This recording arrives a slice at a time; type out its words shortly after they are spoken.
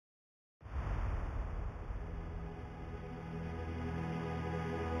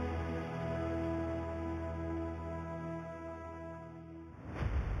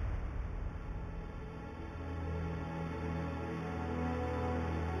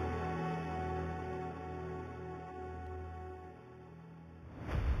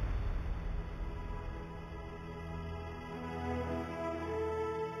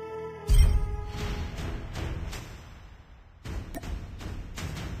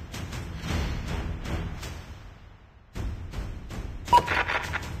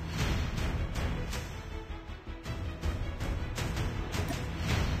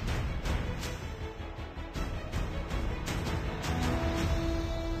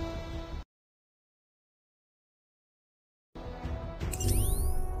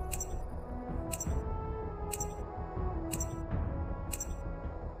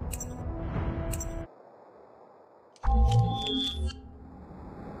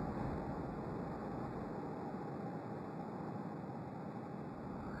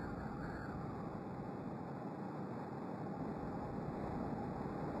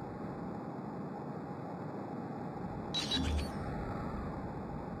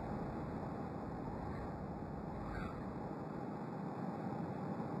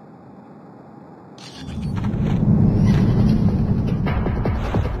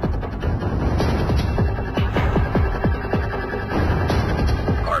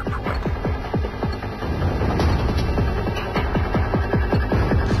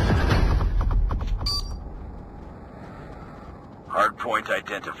Hardpoint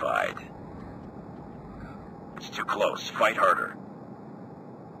identified. It's too close. Fight harder.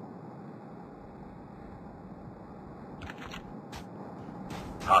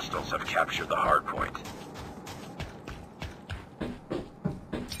 Hostiles have captured the hardpoint.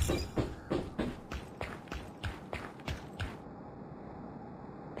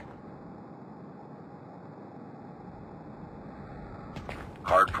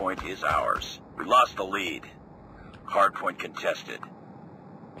 Hardpoint is ours. We lost the lead. Hardpoint contested.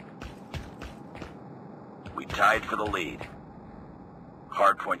 We tied for the lead.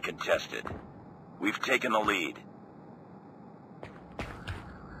 Hardpoint contested. We've taken the lead.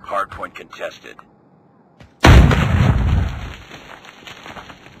 Hardpoint contested.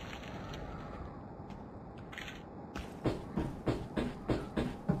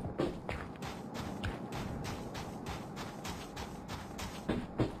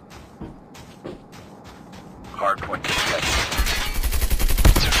 Hardpoint contested.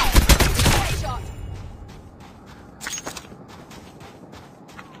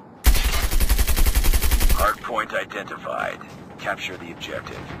 Hardpoint identified. Capture the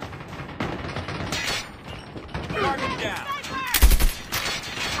objective. Target down.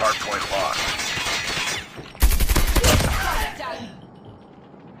 Hardpoint lost.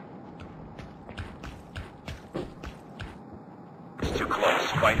 It's too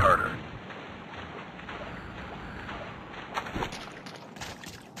close. Fight harder.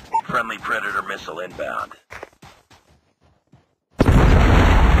 Friendly Predator missile inbound.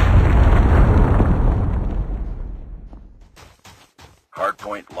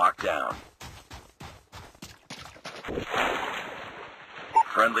 Hardpoint locked down.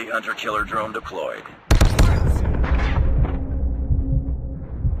 Friendly hunter-killer drone deployed.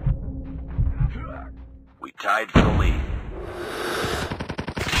 We tied for the lead.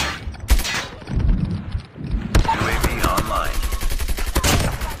 UAV online.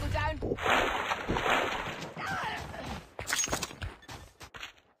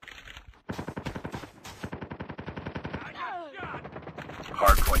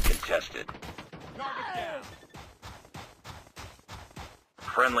 Hardpoint contested.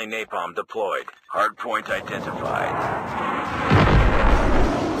 Friendly napalm deployed. Hardpoint identified.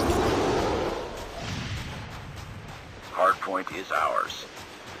 Hardpoint is ours.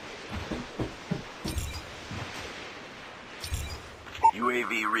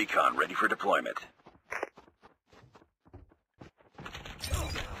 UAV recon ready for deployment.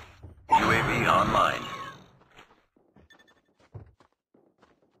 UAV online.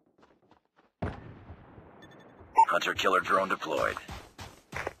 Hunter-killer drone deployed.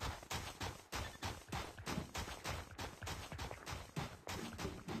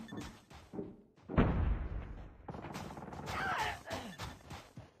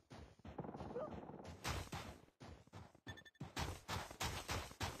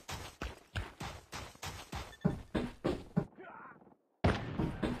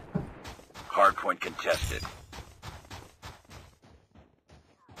 Hardpoint contested.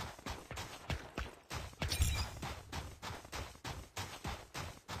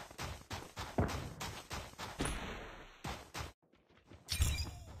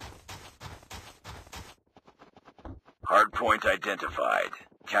 Hardpoint identified.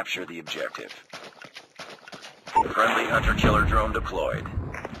 Capture the objective. Friendly hunter-killer drone deployed.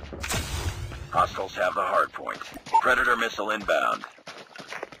 Hostiles have the hardpoint. Predator missile inbound.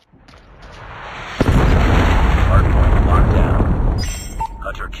 Hardpoint locked down.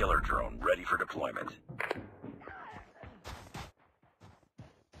 Hunter-killer drone ready for deployment.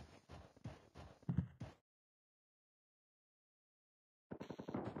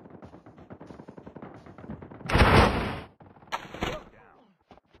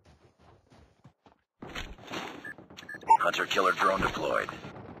 Hunter-killer drone deployed.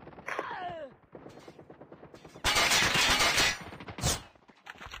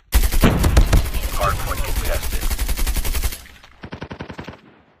 Hardpoint contested.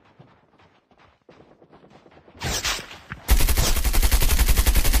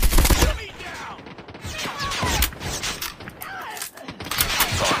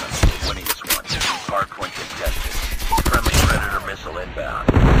 Winning this one. Hardpoint contested. Friendly Predator missile inbound.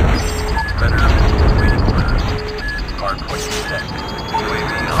 Predator missile waiting orders. Hardpoint contested.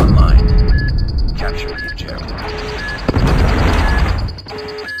 UAV online. Capture the objective.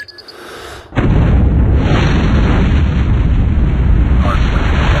 Hardpoint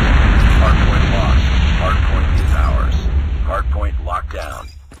contested. Hardpoint lost.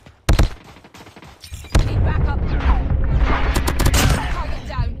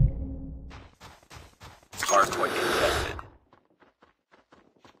 Hardpoint contested.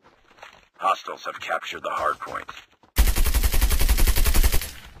 Hostiles have captured the hardpoint.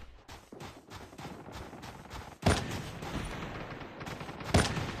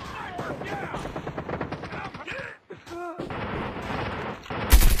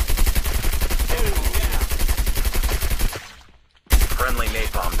 Friendly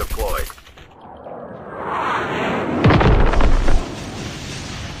napalm deployed.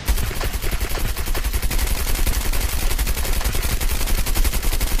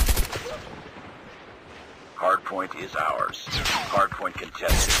 Hardpoint is ours. Hardpoint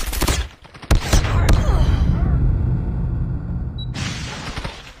contested.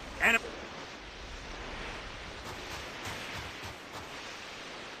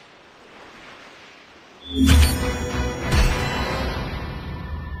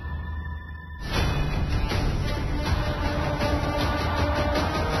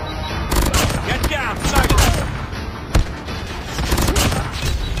 Get down, sniper!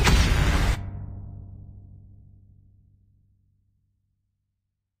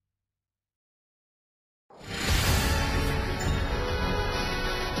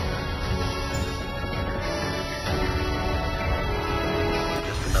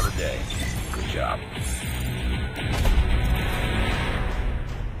 Just another day. Good job.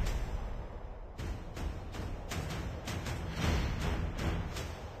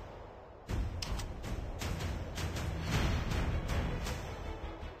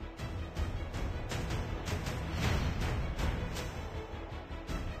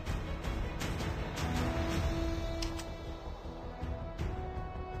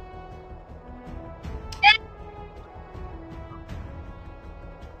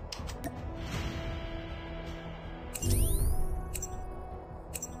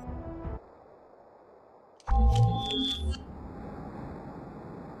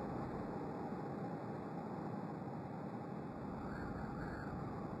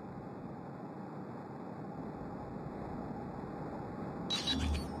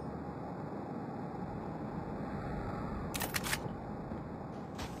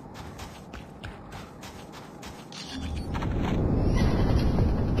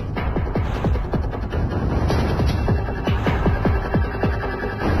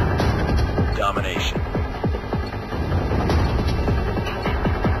 Domination.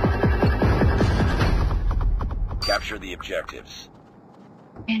 Capture the objectives.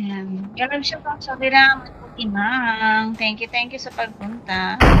 Ayan. Ganun siya po. Sabi na, mabuti ma'am. Thank you sa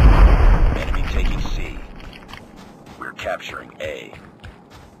pagpunta. Enemy taking C. We're capturing A.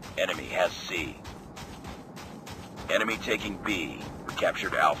 Enemy has C. Enemy taking B. We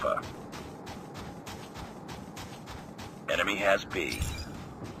captured Alpha. Enemy has B.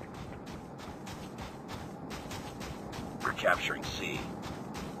 We're capturing C.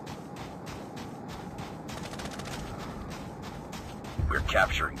 We're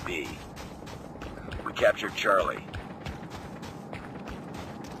capturing B. We captured Charlie.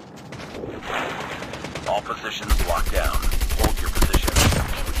 All positions locked down. Hold your position.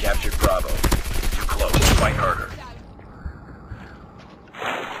 We captured Bravo. Too close. Fight harder.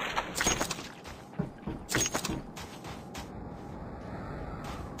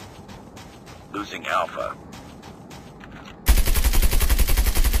 Losing Alpha.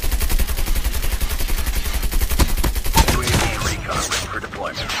 UAV recon ready for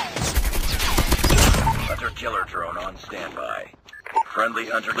deployment. Hunter-killer drone on standby. Friendly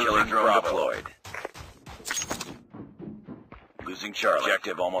hunter-killer drone deployed. Losing Charlie.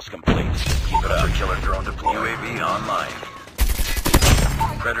 Objective almost complete. Keep it up. Hunter-killer drone deployed. UAV online.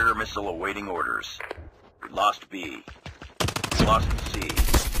 Predator missile awaiting orders. We lost B. Lost C.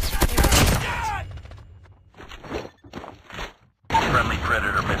 Friendly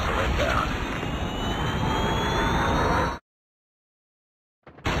Predator missile inbound.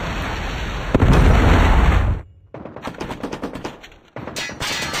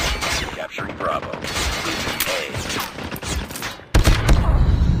 Capturing Bravo. Losing A.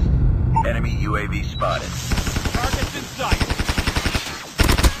 Enemy UAV spotted. Targets in sight!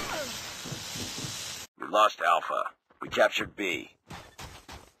 We lost Alpha. We captured B.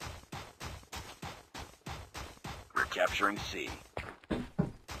 We're capturing C.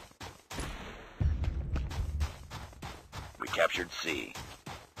 We captured C.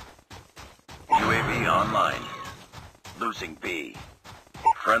 UAV online. Losing B.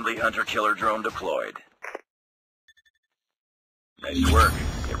 Friendly hunter-killer drone deployed. Nice work.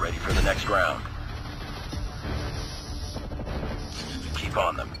 Get ready for the next round. Keep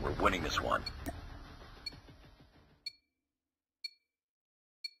on them. We're winning this one.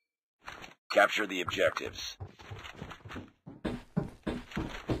 Capture the objectives.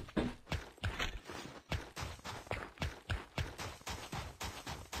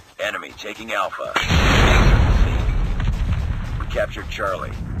 taking Alpha. We captured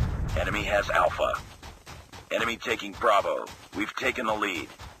Charlie. Enemy has Alpha. Enemy taking Bravo. We've taken the lead.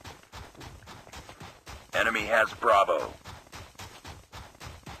 Enemy has Bravo.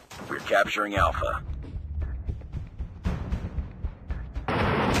 We're capturing Alpha.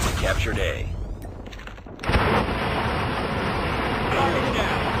 We captured A. Target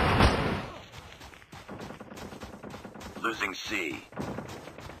down. Losing C.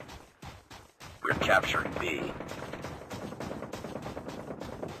 We're capturing B.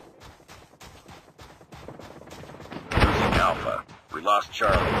 Losing Alpha. We lost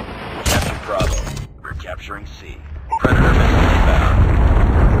Charlie. We captured Bravo. We're capturing C. Predator missile inbound.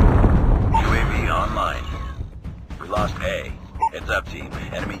 UAV online. We lost A. Heads up, team.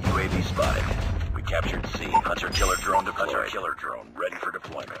 Enemy UAV spotted. We captured C. Hunter-killer drone deployed. Hunter-killer drone ready for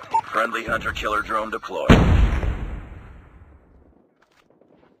deployment. Friendly hunter-killer drone deployed.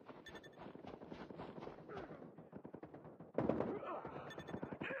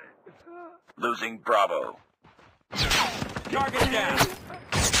 Losing Bravo. Target down.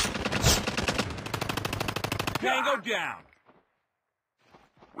 Tango down.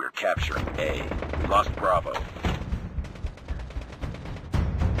 We're capturing A. We lost Bravo.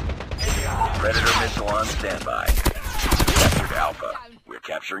 Predator missile on standby. We captured Alpha. We're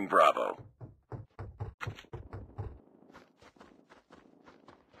capturing Bravo.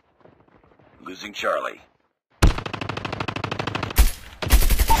 Losing Charlie.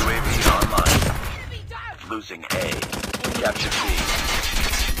 UAV online. Losing A. We captured B.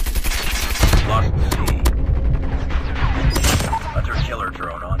 Lost C. Hunter-killer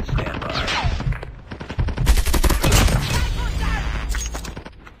drone on standby.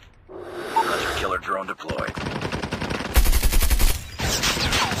 Hunter-killer drone deployed.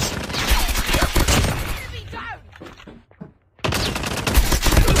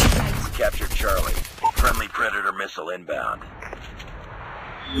 We captured Charlie. Friendly Predator missile inbound.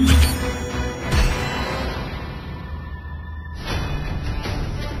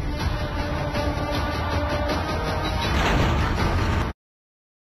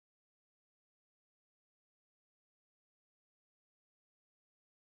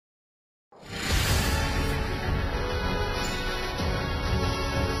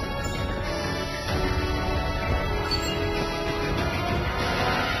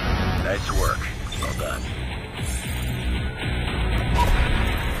 Nice work. Well done.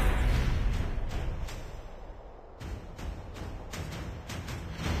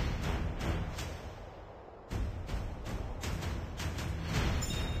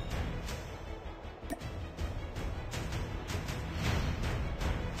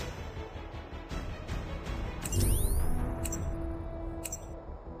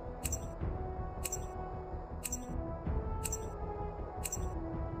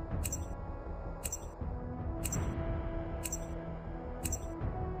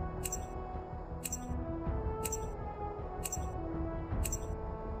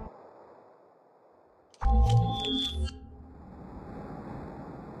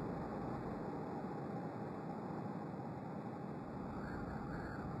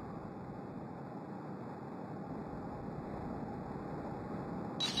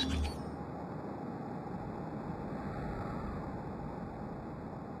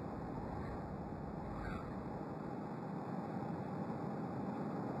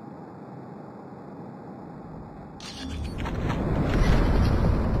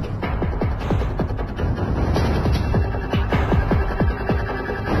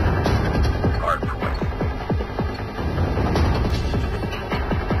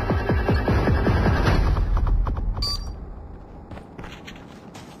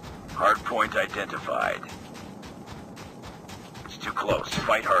 Hardpoint identified. It's too close.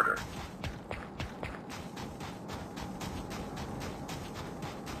 Fight harder.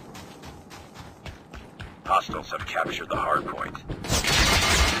 Hostiles have captured the hardpoint.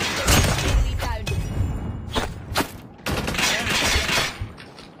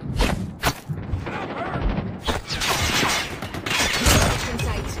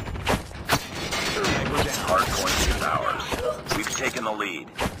 Hardpoint is ours. We've taken the lead.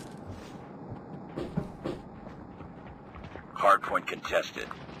 Hardpoint contested.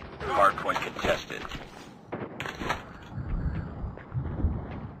 Hardpoint contested.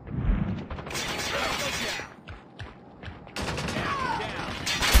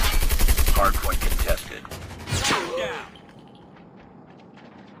 Hardpoint contested.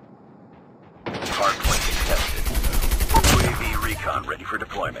 Hardpoint contested. UAV recon ready for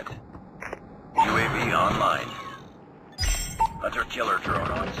deployment. UAV online. Hunter-killer drone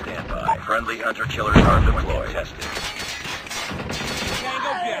on standby. Friendly hunter-killer drone deployed. Contested.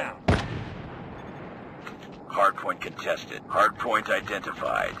 Tango down. Hardpoint contested. Hardpoint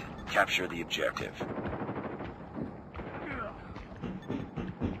identified. Capture the objective.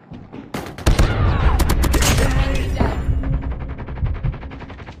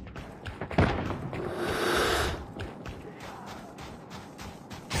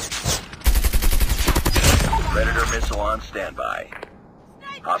 Predator missile on standby.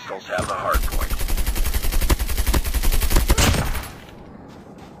 Hostiles have the hardpoint.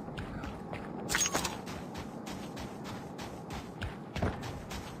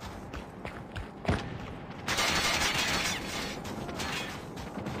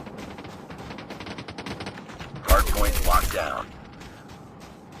 Hardpoint locked down.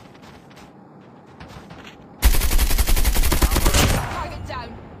 Target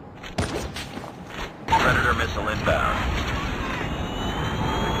down. Predator missile inbound.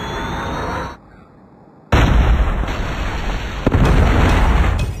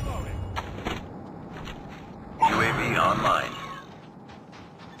 UAV online.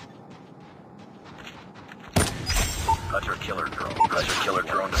 Hunter killer drone. Hunter killer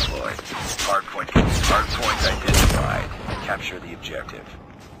drone deployed. Hardpoint identified. Capture the objective.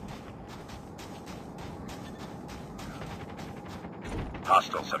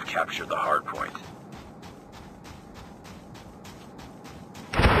 Hostiles have captured the hardpoint.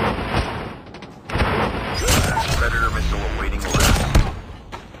 Predator missile awaiting orders.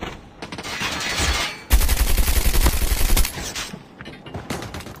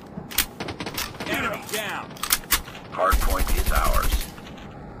 Enemy down. Hardpoint is ours.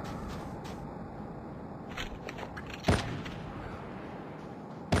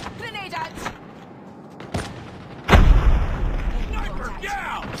 Grenade out. Sniper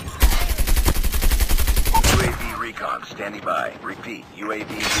down. UAV recon standing by. Repeat, UAV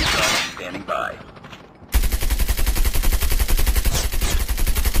recon standing by.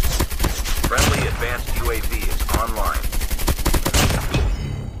 Friendly advanced UAV is online.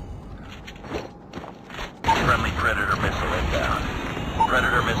 Friendly Predator missile inbound.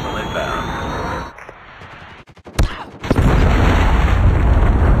 Predator missile inbound.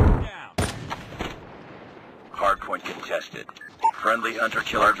 Down. Hardpoint contested. Friendly hunter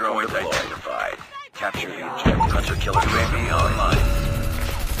killer drone identified. Capture the objective. Hunter killer drone online.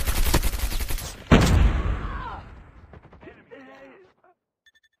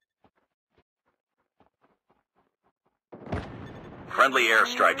 Friendly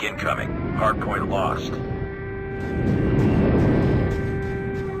airstrike incoming. Hardpoint lost.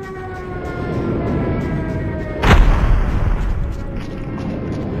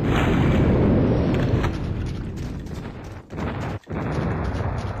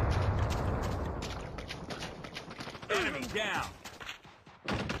 Enemy down.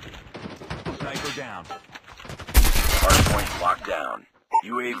 Sniper down. Hardpoint locked down.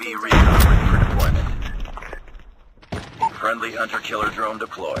 UAV recon ready for deployment. Friendly hunter killer drone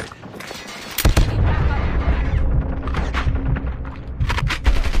deployed.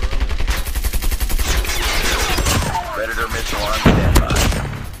 Predator missile on standby.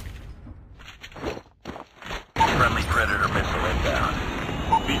 Friendly Predator missile inbound.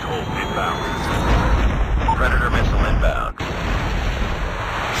 Behold inbound. Predator missile inbound.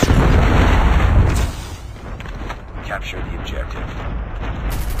 Capture the objective.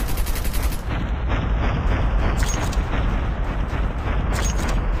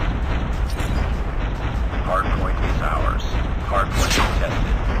 Hardpoint is ours. Hardpoint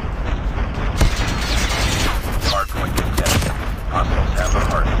contested. Hardpoint contested. Hostiles have the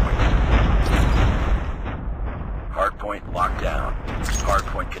hardpoint. Hardpoint locked down.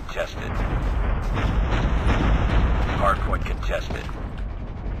 Hardpoint contested. Hardpoint contested.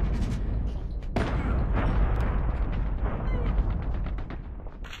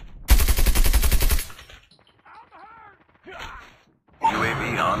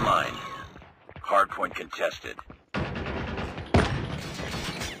 UAV online. Hardpoint contested.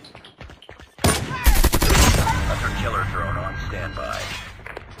 Hunter killer drone on standby.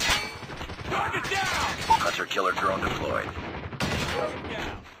 Target down. Hunter killer drone deployed.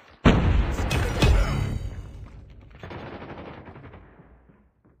 Down.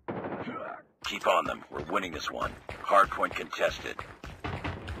 Keep on them. We're winning this one. Hardpoint contested.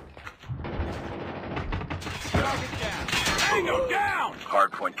 Target down. Tango down.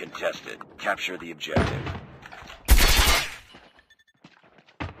 Hardpoint contested. Capture the objective.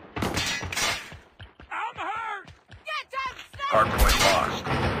 I'm hurt. Get down, sniper. Hardpoint lost.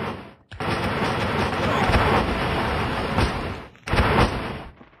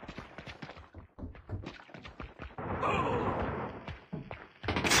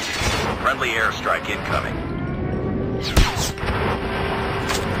 Friendly airstrike incoming.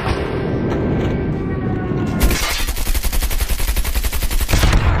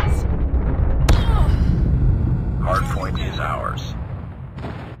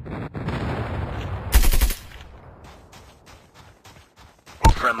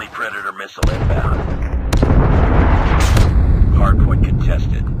 Friendly Predator missile inbound. Hardpoint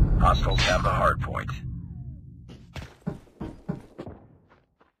contested. Hostiles have the hardpoint.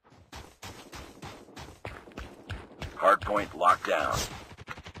 Hardpoint locked down.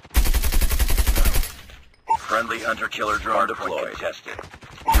 Friendly hunter-killer drone deployed. Contested.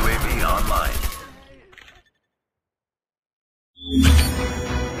 UAV online.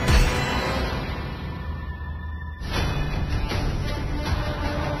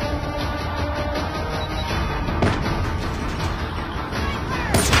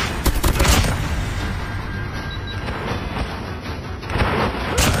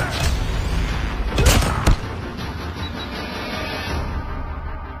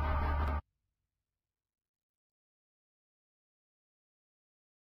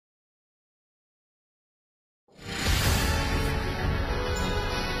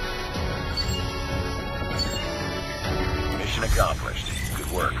 Mission accomplished.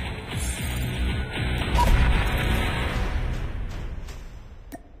 Good work.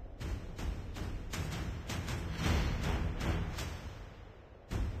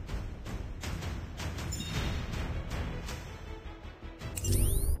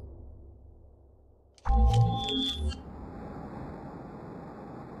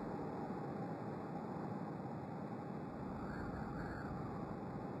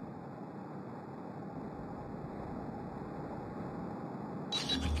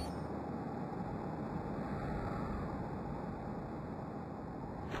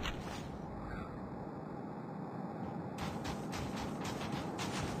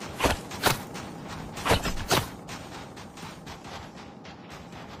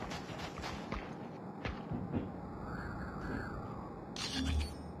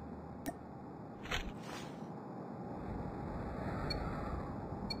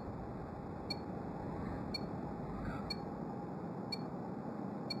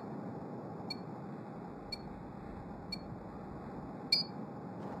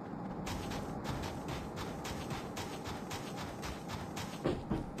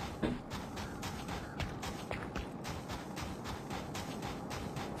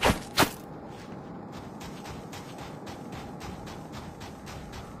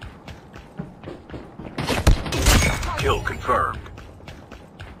 Kill confirmed.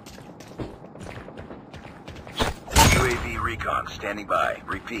 UAV recon standing by.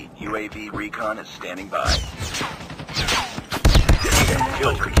 Repeat, UAV recon is standing by.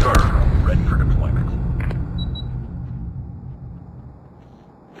 Kill confirmed. Ready for deployment.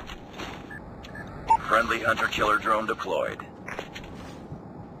 Friendly hunter-killer drone deployed.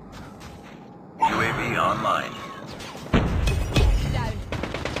 UAV online. Down.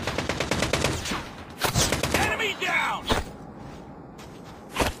 Enemy down!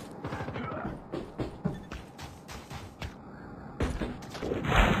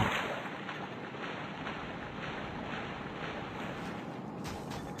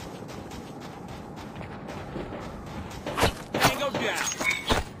 Tango down!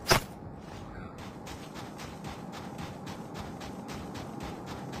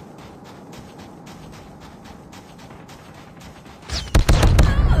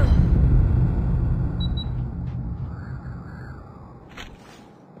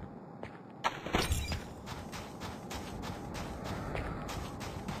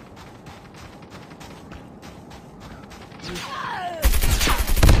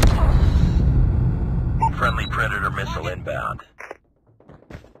 Friendly Predator missile inbound.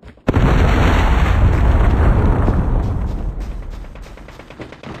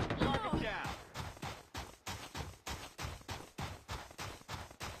 Target down!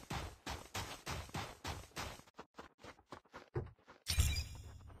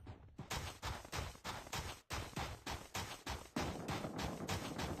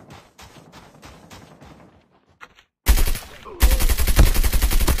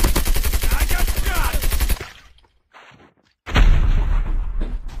 I got shot!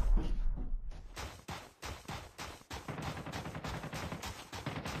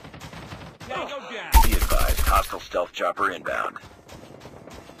 Tango down! Be advised, hostile stealth chopper inbound.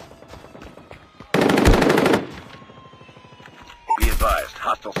 Be advised,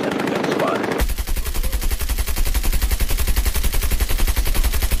 hostile sentry gun spotted.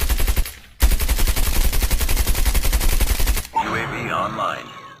 UAV online.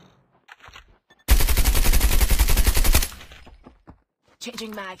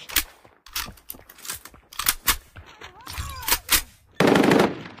 Changing mag.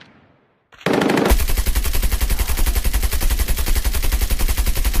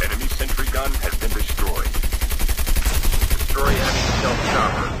 Enemy sentry gun has been destroyed. Destroy enemy stealth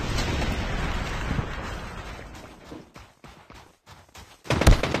chopper.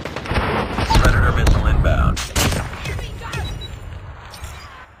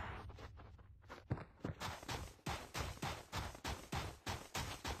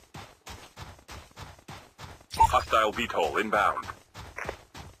 Hostile VTOL inbound.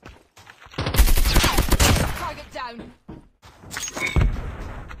 Target down.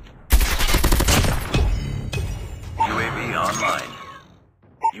 UAV online.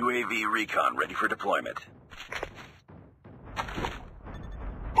 UAV recon ready for deployment.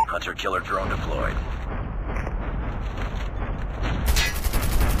 Hunter-killer drone deployed.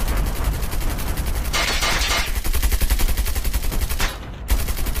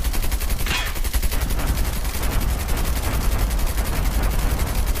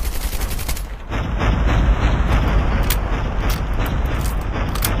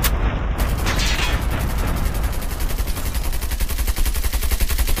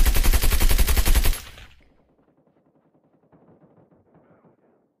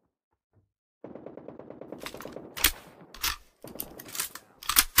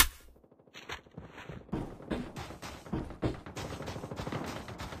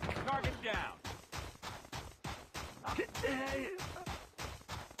 Target down.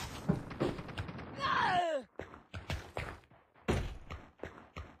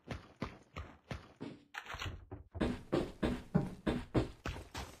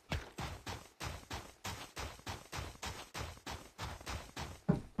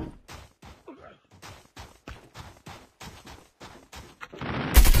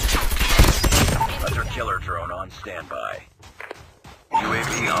 Hunter-killer drone on standby.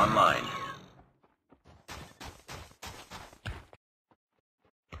 UAV online.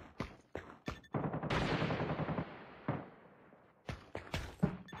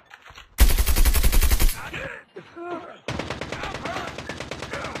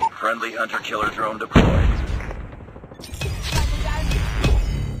 Friendly hunter-killer drone deployed.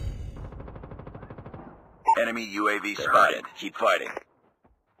 Enemy UAV spotted. Keep fighting.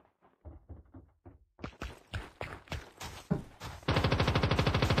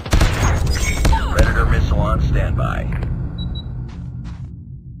 Predator missile on standby.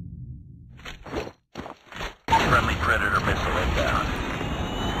 Friendly Predator missile inbound.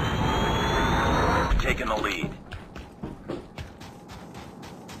 Taking the lead.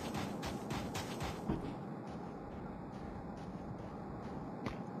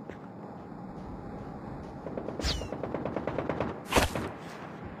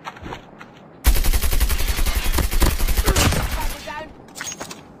 Target down.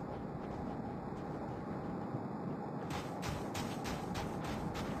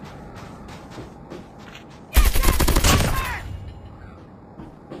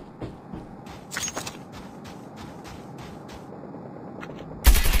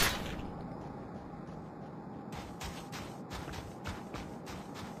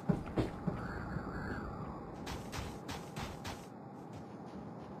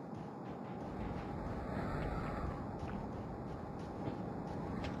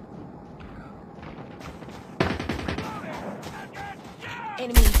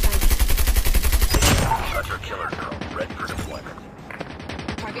 Enemy in sight. Hunter-killer drone ready for deployment.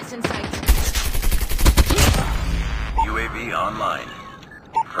 Targets in sight. UAV online.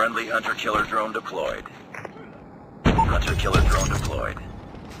 Friendly hunter-killer drone deployed. Hunter-killer drone deployed.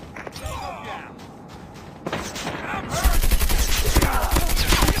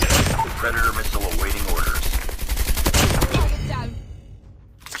 Predator missile awaiting orders. Target down.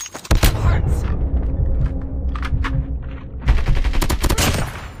 Hurts.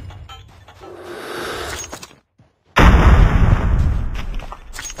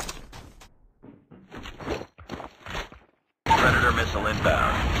 Predator missile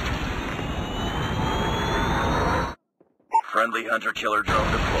inbound. Friendly hunter-killer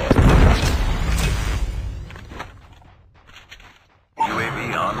drone deployed.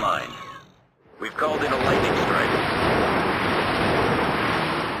 UAV online. We've called in a lightning strike.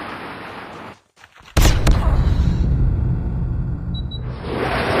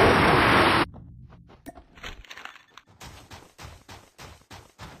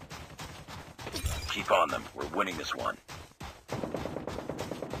 Keep on them. We're winning this one.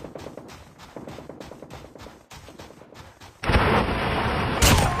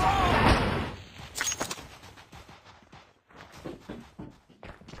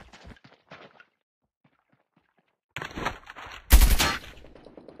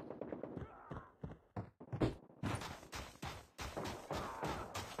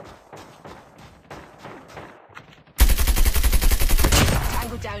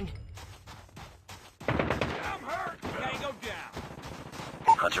 Tango down. I'm hurt. Tango down.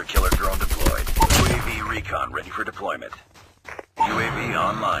 Hunter-killer drone deployed. UAV recon ready for deployment. UAV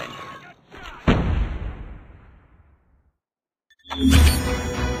online.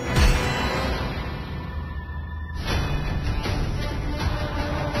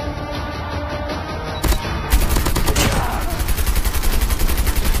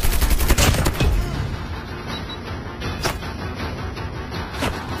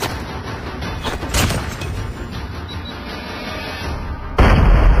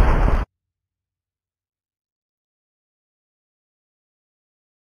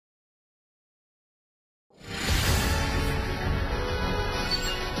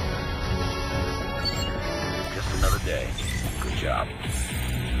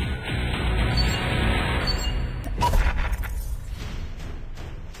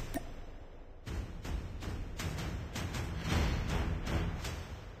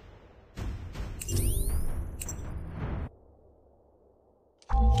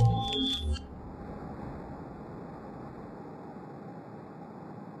 Kill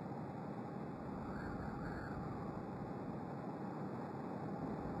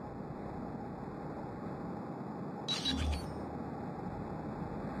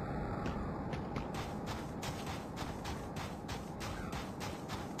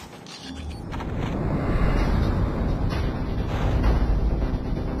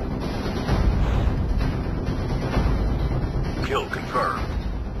confirmed.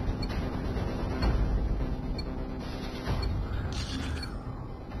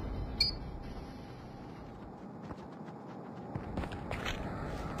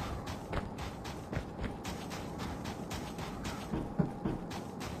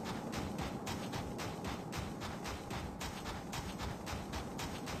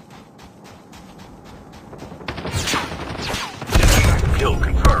 Kill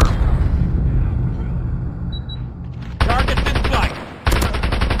confirmed. Target's in sight.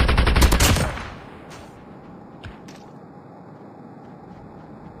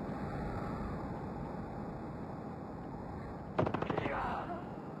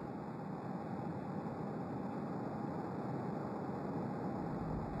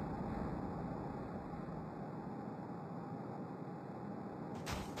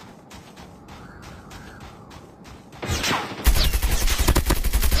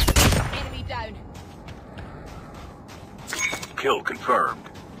 Enemy down. Kill confirmed.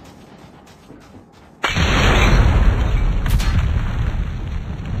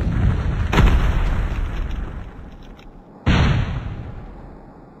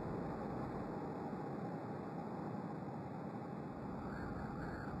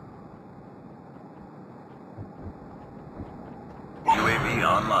 UAV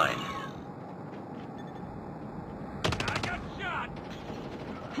online. I got shot.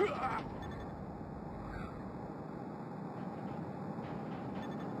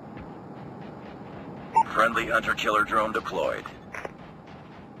 Friendly hunter-killer drone deployed.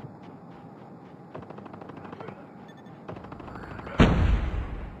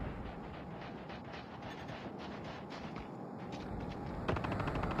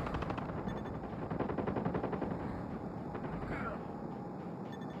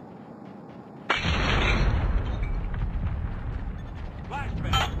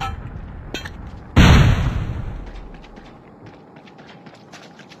 Flashbang.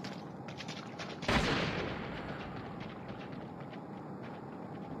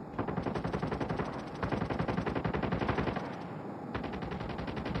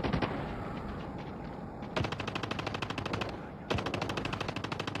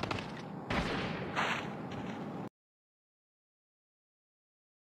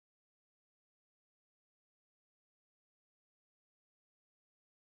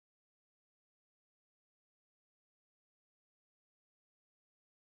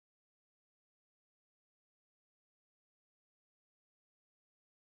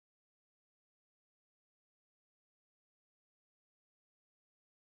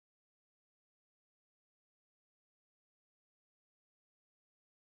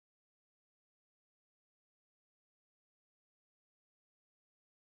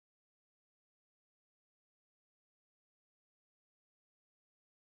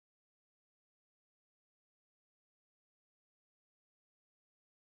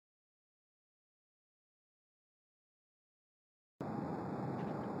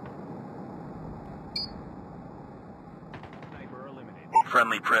 Sniper eliminated.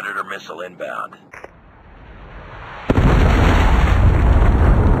 Friendly Predator missile inbound.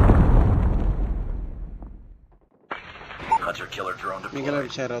 Hunter-killer drone May galap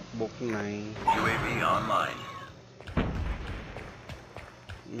deployed. shoutout book na eh. UAV online.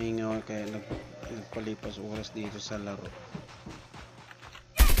 May nga kaya nagpalipas oras dito sa laro.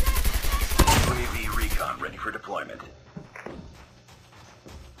 UAV recon ready for deployment.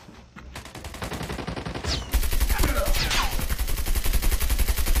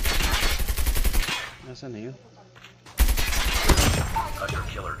 Nasaan na yun?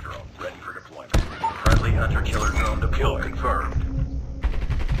 Hunter-killer drone ready for deployment. Friendly hunter-killer drone deployed. Confirmed.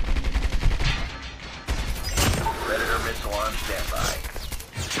 Predator missile on standby.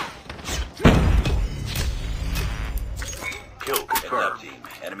 Kill confirmed. Team.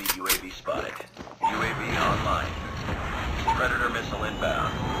 Enemy UAV spotted. UAV online. Predator missile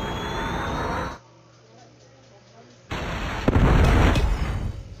inbound.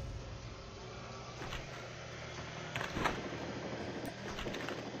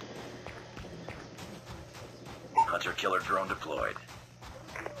 Hunter-killer drone deployed.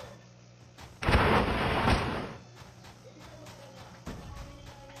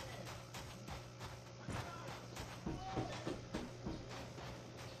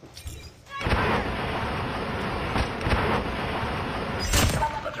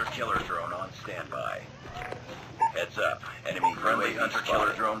 standby. Heads up. Enemy friendly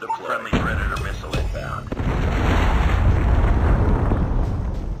hunter-killer drone deployed. Friendly Predator missile inbound.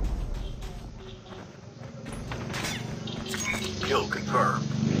 Kill confirmed.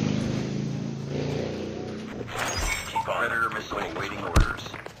 Keep on. Predator missile awaiting orders.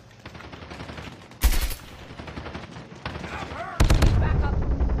 Back up.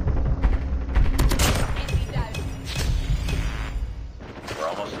 Enemy down. We're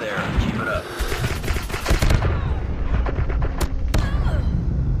almost there. Keep it up.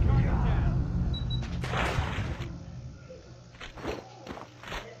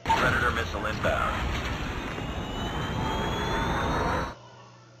 Predator missile inbound.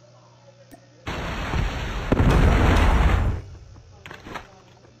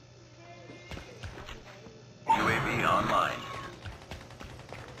 UAV online.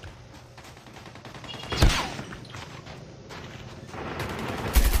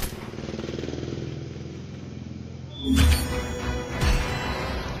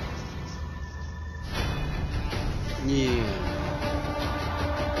 Yeah.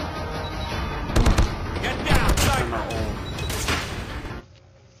 Get down, sniper!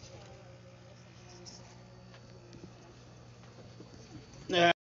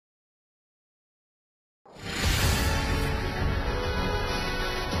 Yeah.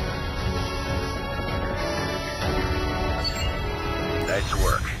 Nice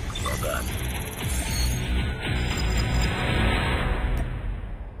work. Well done.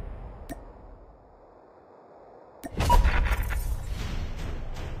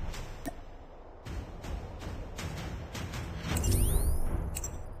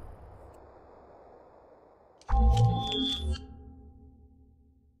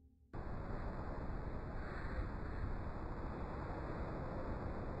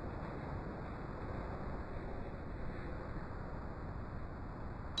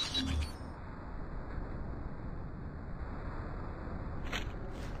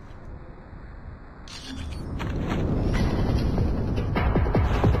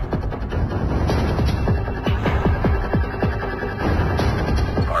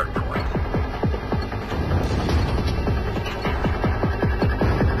 Hard point.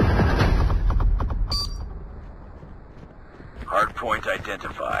 Hard point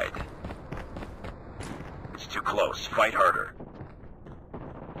identified. It's too close. Fight harder.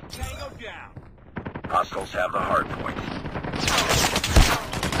 Tango down. Hostiles have the hard point.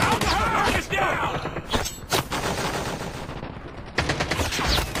 Target down!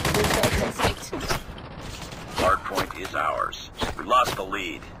 Targets in sight. Hard point is ours. We lost the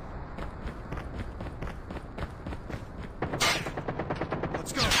lead.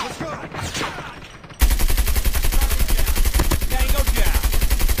 Let's go, let's go! Tango down!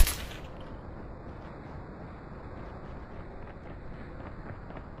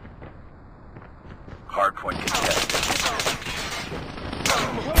 Hard point contested.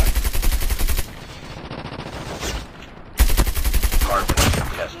 Hard point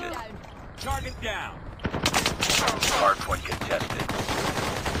contested. Down. Target down! Hard point contested.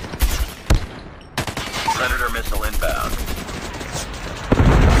 Predator missile inbound.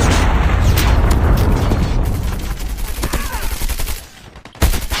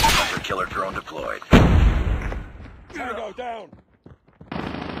 Hunter-killer drone deployed. Tango down!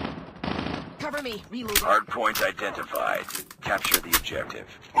 Cover me. Reloading. Hard point identified. Capture the objective.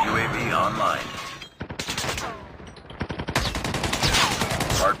 UAV online.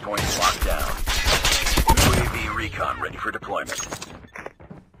 Hard point locked down. UAV recon ready for deployment.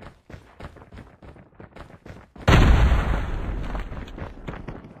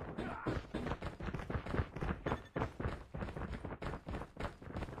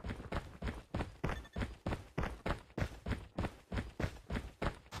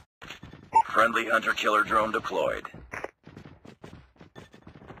 Friendly hunter-killer drone deployed.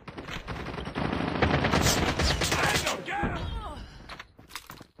 Tango down!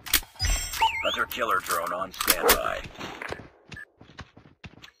 Hunter-killer drone on standby.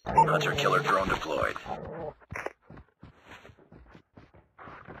 Hunter-killer drone deployed.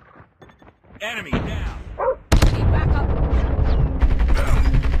 Enemy down! Need backup.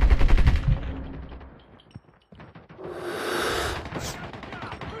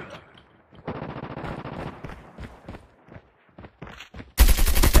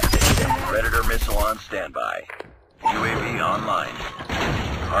 Predator missile on standby. UAV online.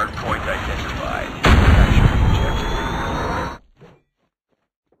 Hard point identified. Capture the objective.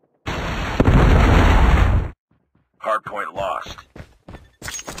 Hard point lost.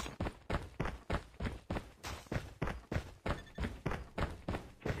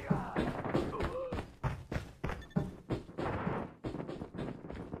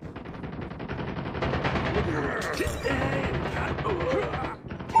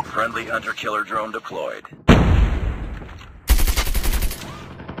 Friendly hunter-killer drone deployed.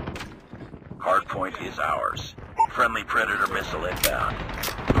 Hardpoint is ours. Friendly predator missile inbound.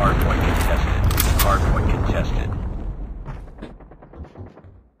 Hardpoint contested. Hardpoint contested.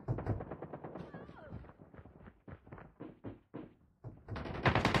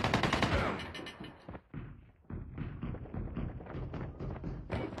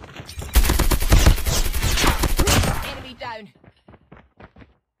 Enemy down.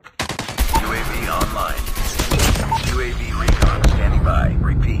 UAV online. UAV recon standing by.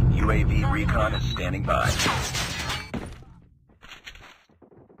 Repeat, UAV recon is standing by.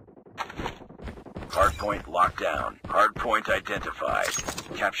 Hardpoint locked down. Hardpoint identified.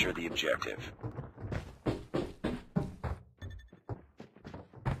 Capture the objective.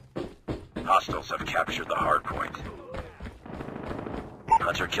 Hostiles have captured the hardpoint.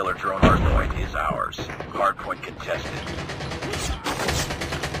 Hunter-killer drone hardpoint is ours. Hardpoint contested.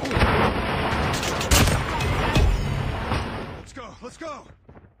 Let's go. Let's go.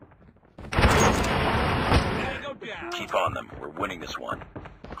 Tango down. Keep on them. We're winning this one.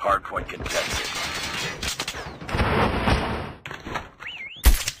 Hardpoint contested.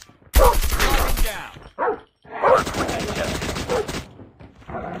 Down. Hardpoint contested.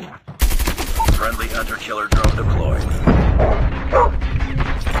 Friendly hunter-killer drone deployed.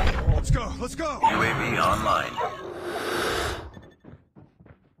 Let's go. Let's go. UAV online.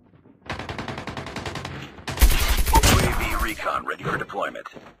 UAV recon ready for deployment.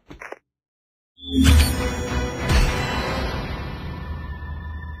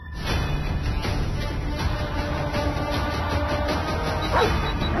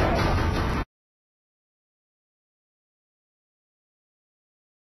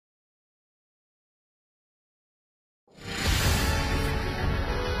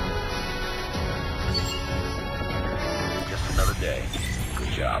 Just another day.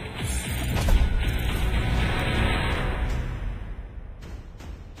 Good job.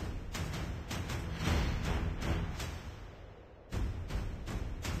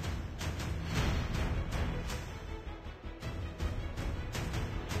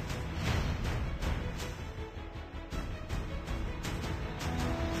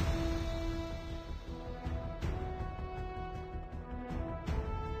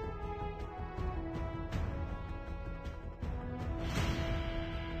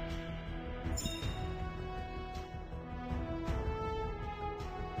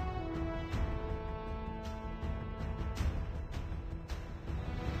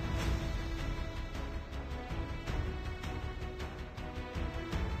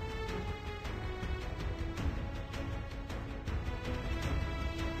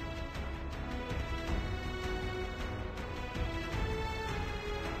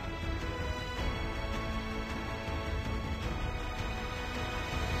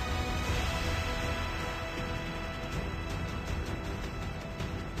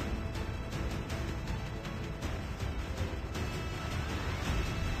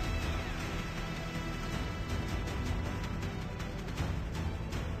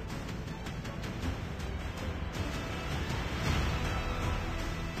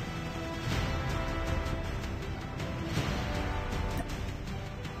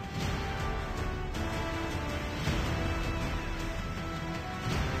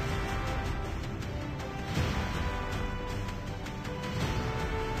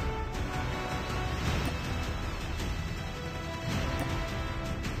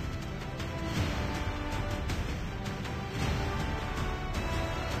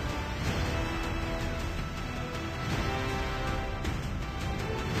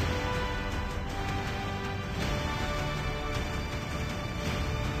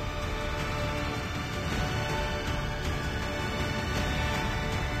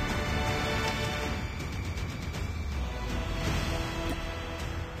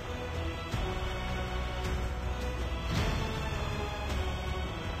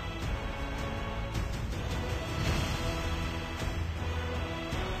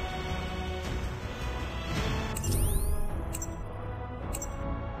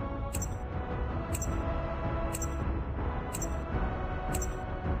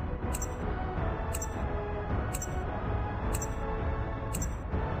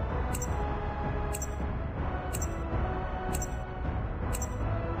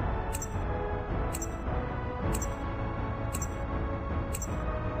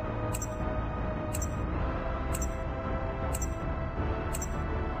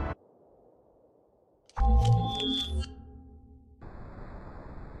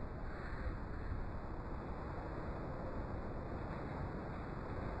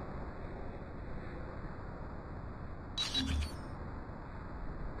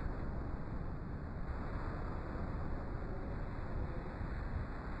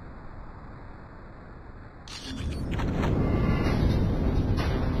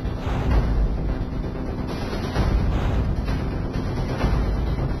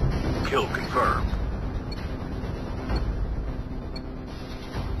 Kill confirmed.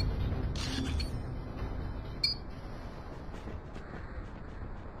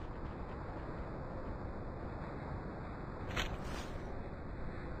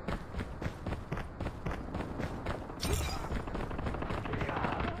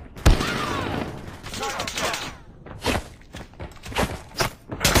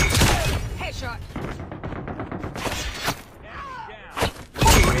 Headshot.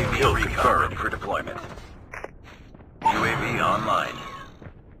 Kill confirmed for deployment. UAV online.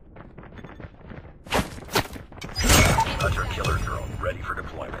 Hunter killer drone ready for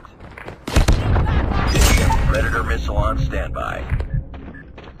deployment. Predator missile on standby.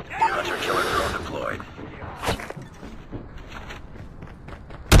 Hunter killer drone deployed.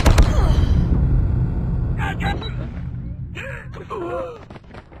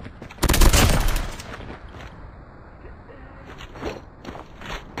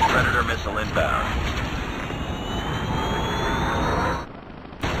 Predator missile inbound.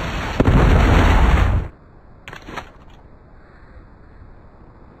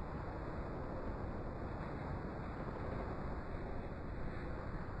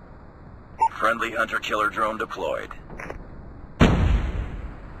 Friendly hunter killer drone deployed.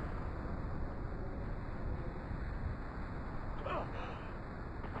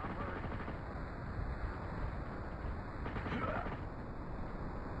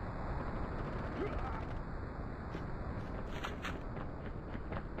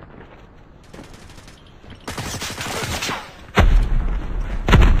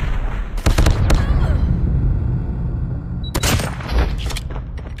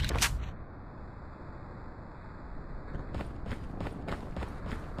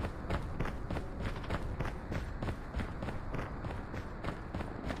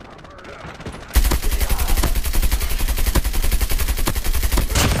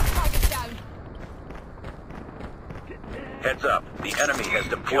 Heads up, the enemy has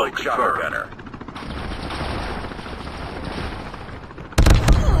deployed chopper gunner.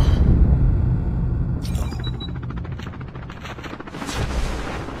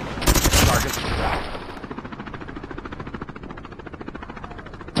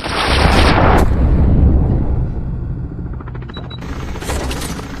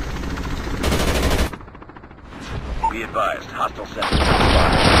 Be advised, hostile sentry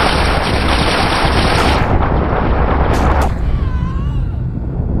spotted.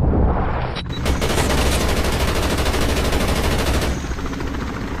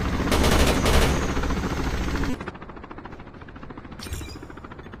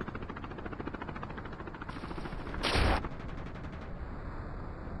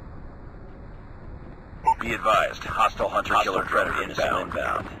 Be advised, hostile hunter killer predator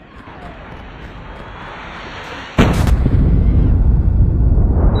inbound.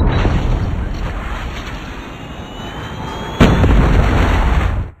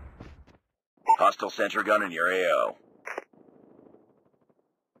 Hostile sentry gun in your AO.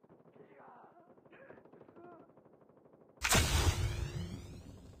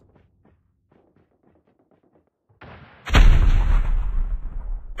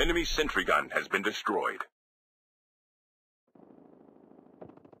 Enemy sentry gun has been destroyed.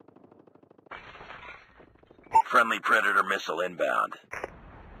 Friendly predator missile inbound.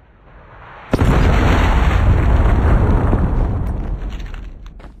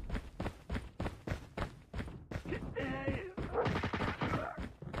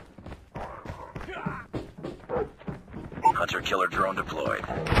 Hunter killer drone deployed.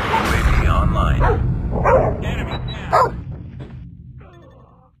 UAV online. Enemy down.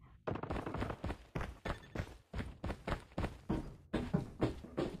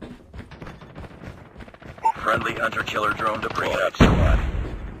 Friendly hunter killer drone deployed. Bring it up, squad.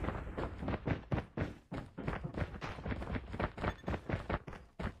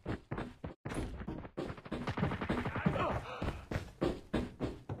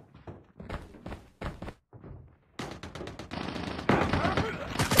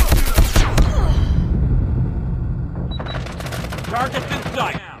 Target's in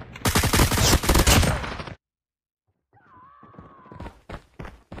sight.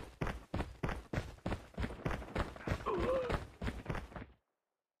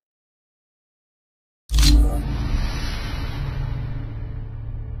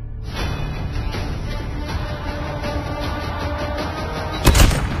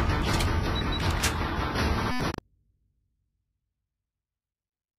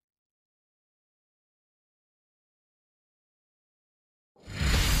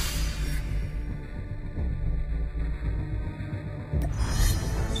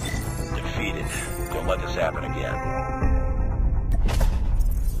 this happen again.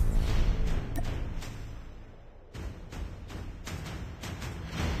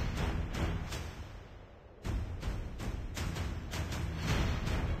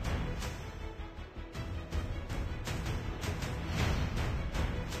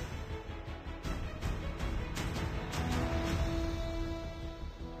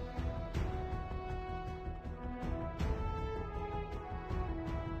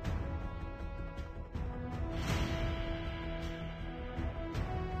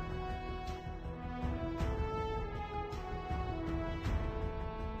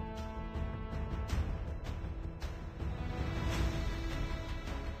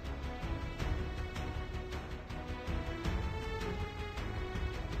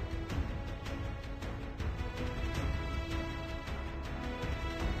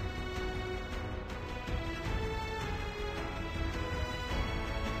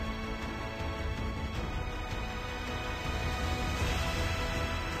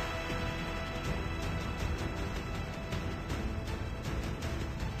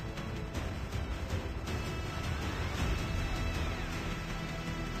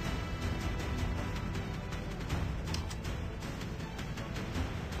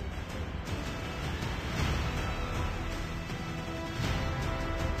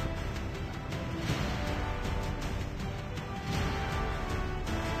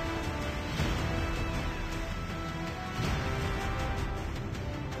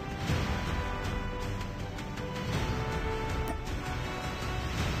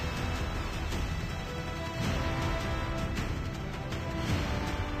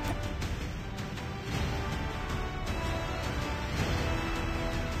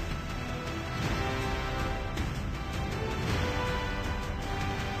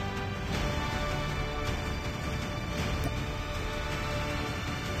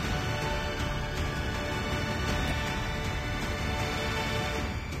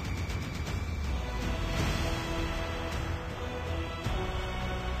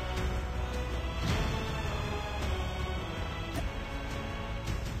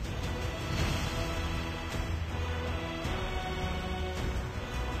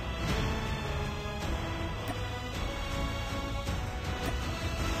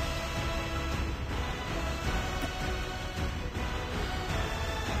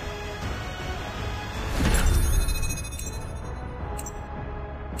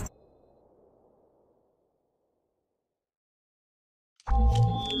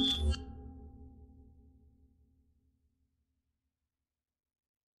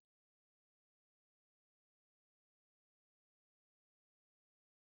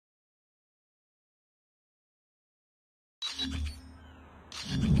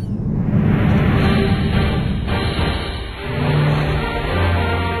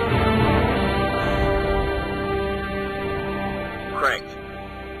 Cranked.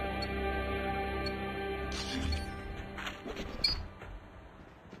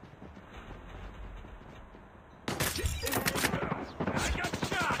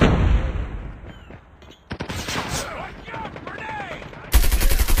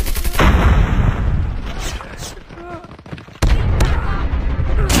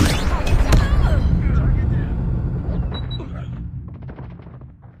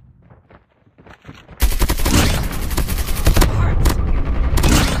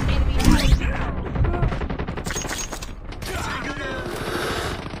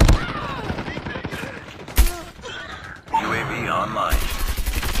 Online.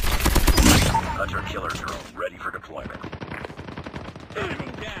 Hunter-killer drone ready for deployment.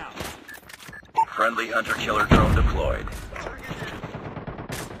 Enemy down. Friendly hunter-killer drone deployed.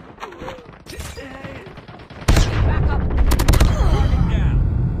 Back up. Target down.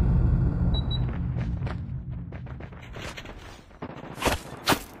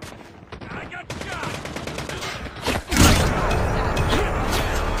 I got shot.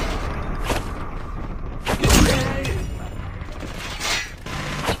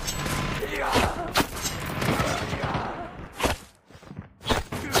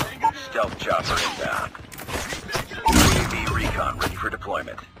 Stealth chopper inbound. UAV recon ready for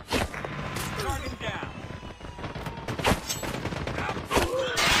deployment. Target down.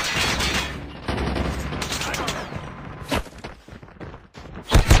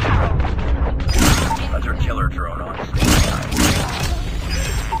 Hunter-killer drone on standby.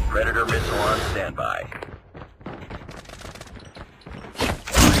 Predator missile on standby.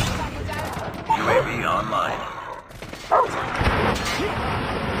 UAV online.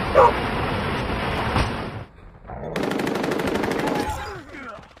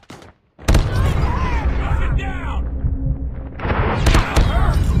 Target down.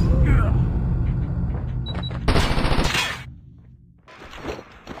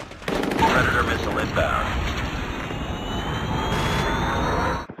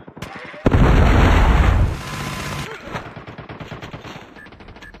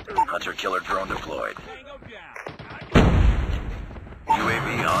 Hunter-killer drone deployed. Tango down. UAV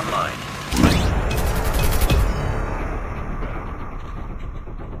online.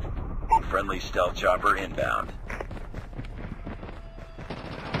 Friendly stealth chopper inbound.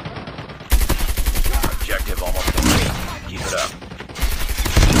 Objective almost complete. Keep it up.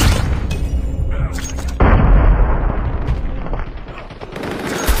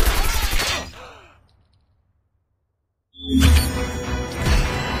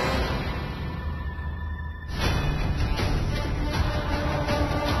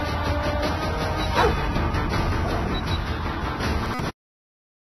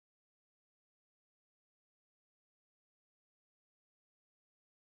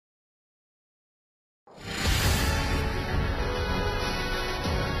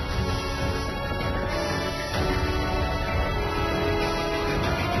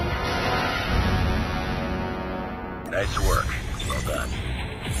 Nice work. Well done.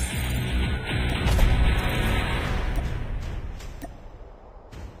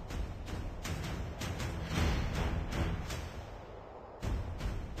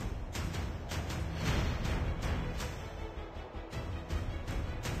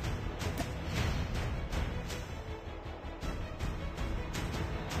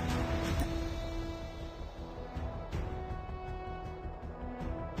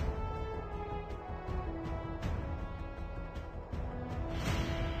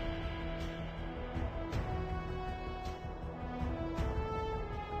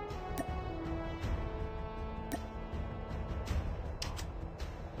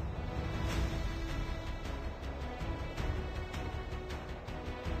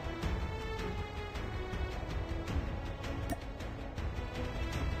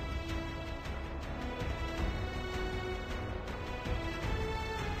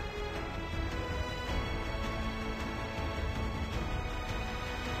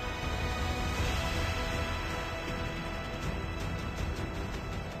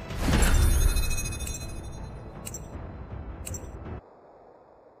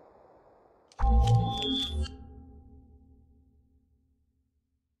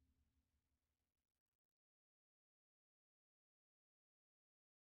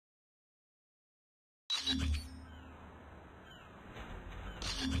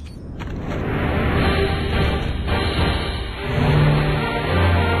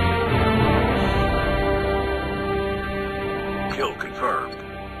 Kill confirmed.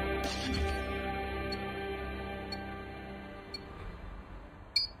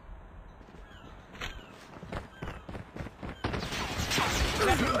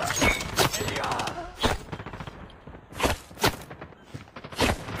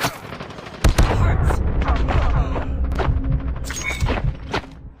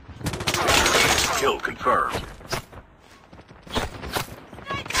 Kill confirmed.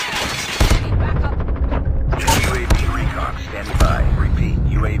 UAV recon standing by. Repeat,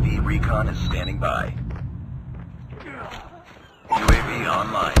 UAV recon is standing by. UAV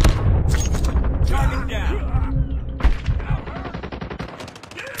online. Target down.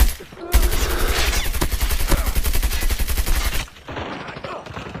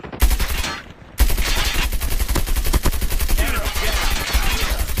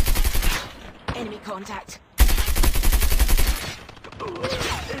 Enemy contact.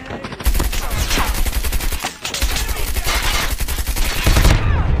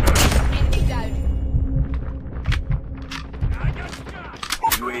 Enemy down.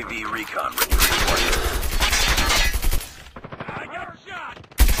 UAV recon ready to report. I got shot.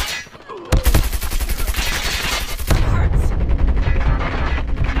 Hurts.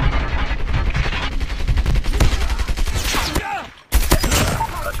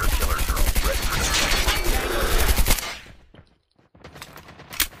 Hunter-killer drone ready for deployment.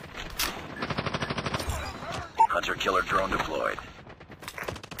 Hunter-killer drone deployed.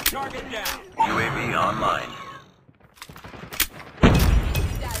 Target down. UAV online.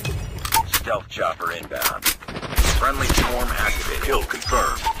 Stealth chopper inbound. Friendly swarm activated. Kill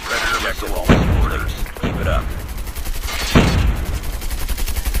confirmed. Predator missile almost complete. Keep it up.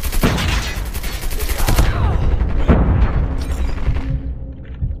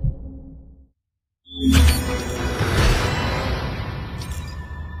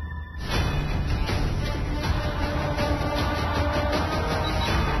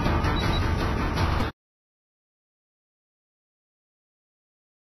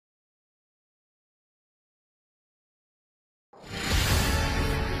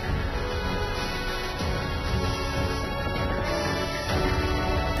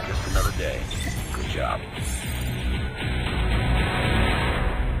 Just another day. Good job.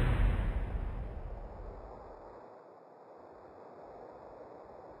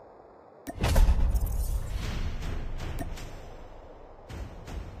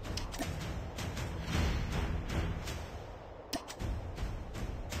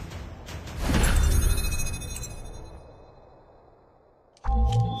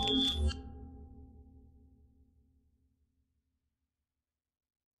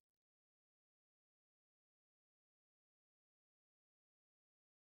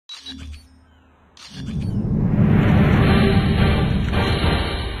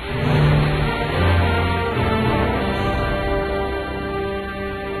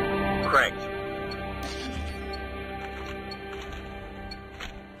 Cranked.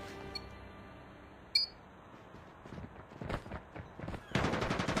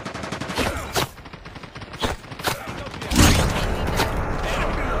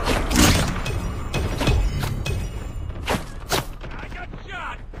 I got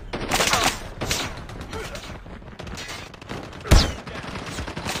shot.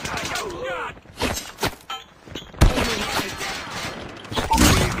 I got shot.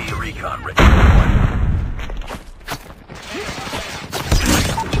 UAV recon ready.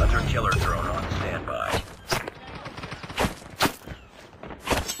 Hunter killer drone on standby.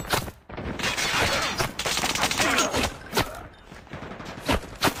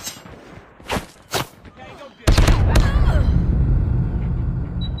 Tango down.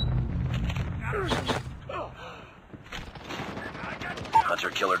 Hunter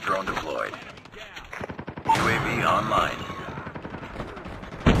killer drone deployed. Down. UAV online.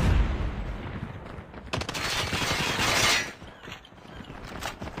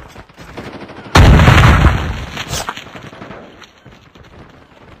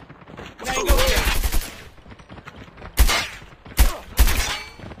 Tango down.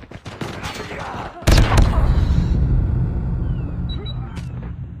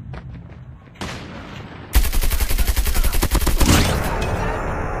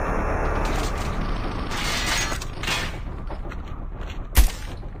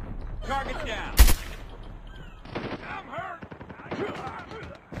 Target down. I'm hurt. I'm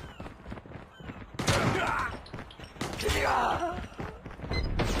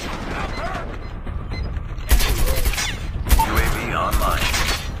hurt. UAV online.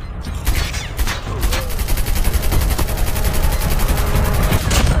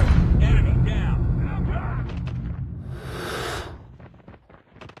 Enemy down.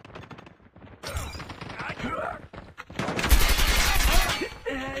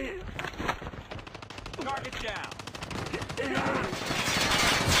 Target down.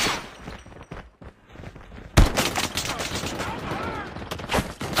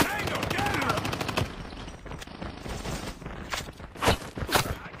 Tango down.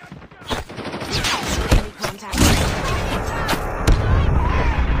 Enemy contact.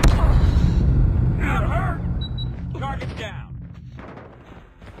 I'm hurt. Target down.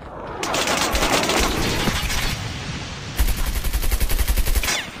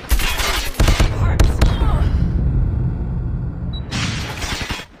 Hurts.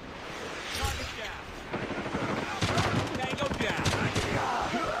 Target down. Tango down.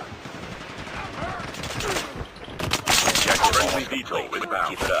 Check friendly vehicle inbound.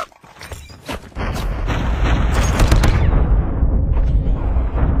 Keep it up.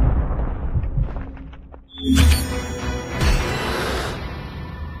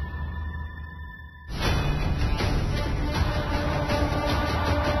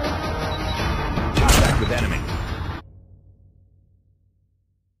 Contact with enemy.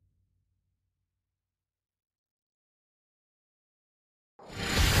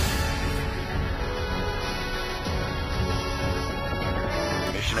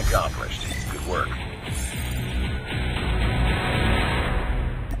 Mission accomplished. Good work.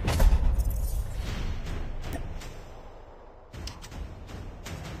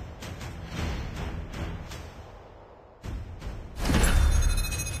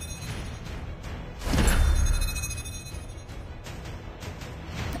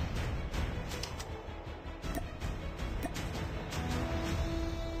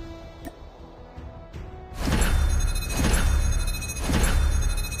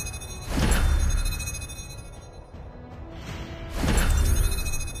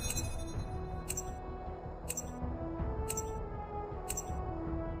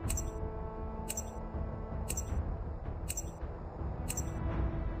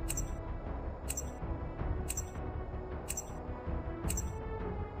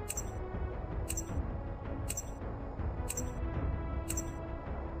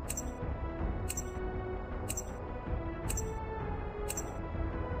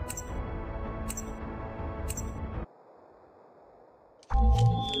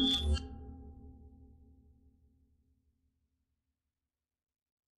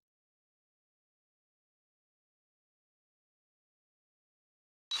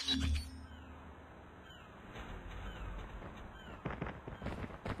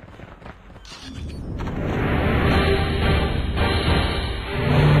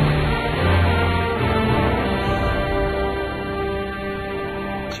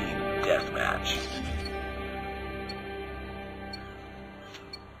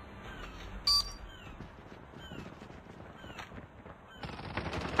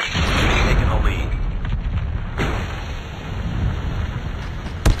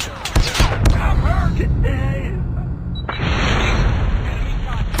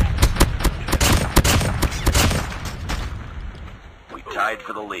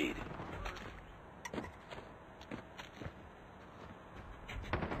 the lead.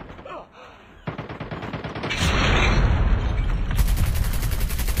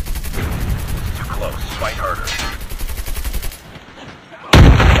 Too close. Fight harder.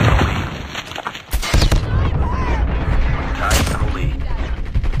 Tied for the lead.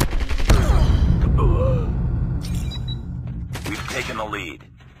 We've taken the lead.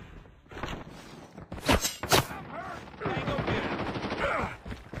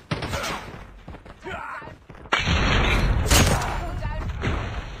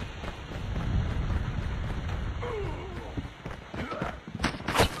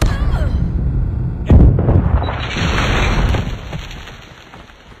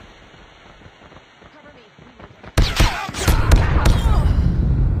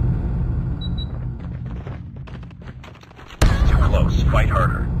 Fight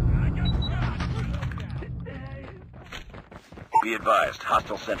harder. Be advised,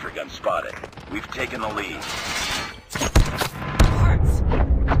 hostile sentry gun spotted. We've taken the lead.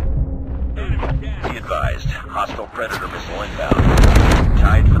 Be advised, hostile predator missile inbound.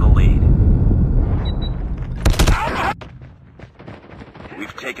 Tied for the lead.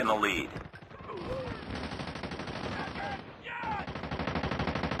 We've taken the lead.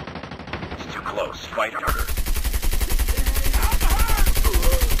 It's too close. Fight harder.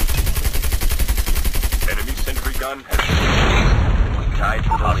 Enemy sentry gun has tied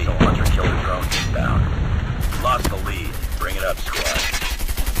for the lead. Hunter-killer drone inbound. Lost the lead. Bring it up, squad.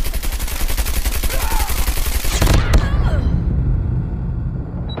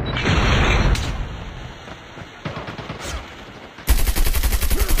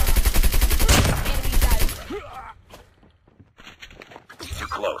 Too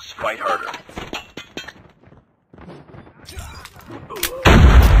close. Fight harder.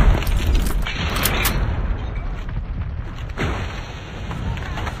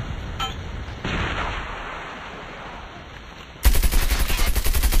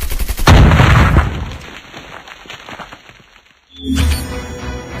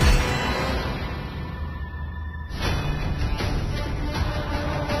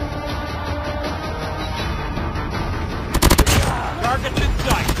 Target's in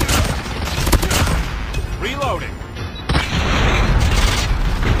sight. Reloading.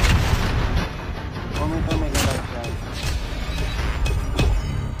 Kami galag dyan.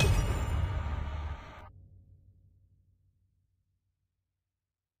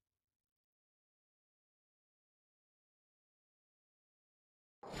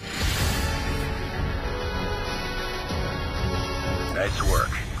 Nice work.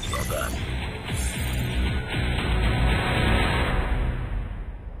 Well done.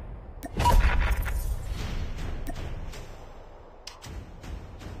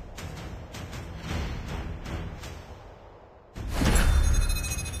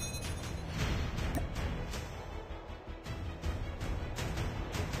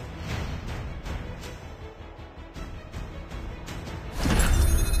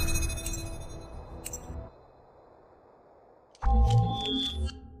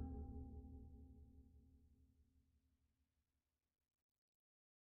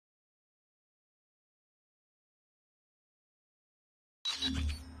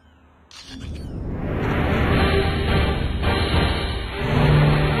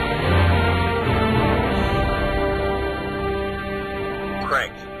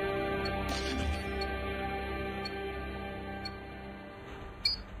 Cranked.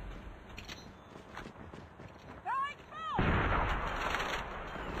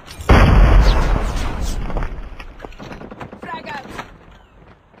 Frag out.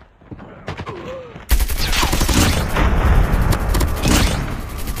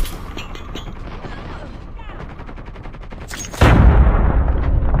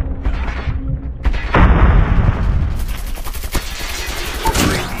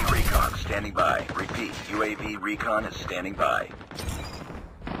 UAV recon standing by. Repeat, UAV recon is standing by.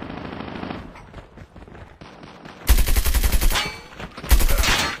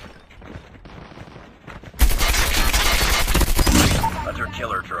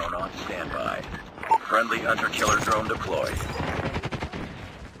 Hunter-killer drone on standby. Friendly hunter-killer drone deployed.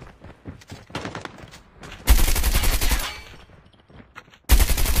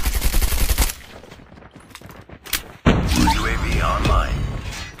 UAV online.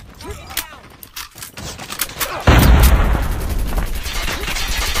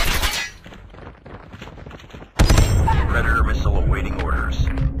 Predator missile awaiting orders.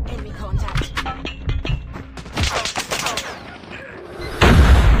 Enemy contact.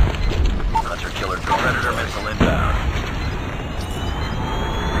 Hunter-killer drone. Predator missile inbound.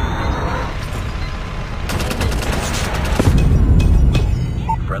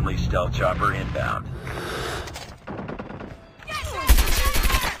 stealth chopper inbound.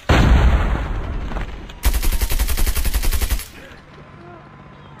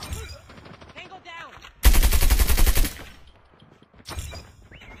 Tango down.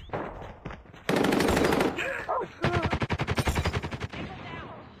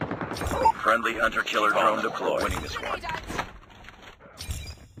 Friendly hunter-killer drone deployed. Winning this one.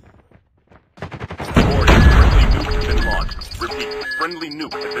 Friendly nuke has been launched. Repeat, friendly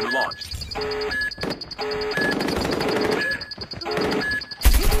nuke has been launched.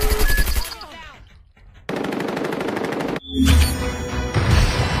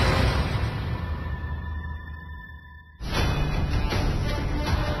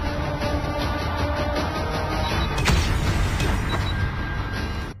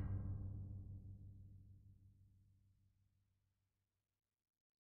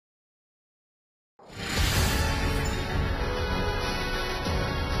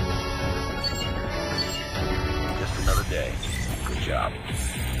 Just another day. Good job.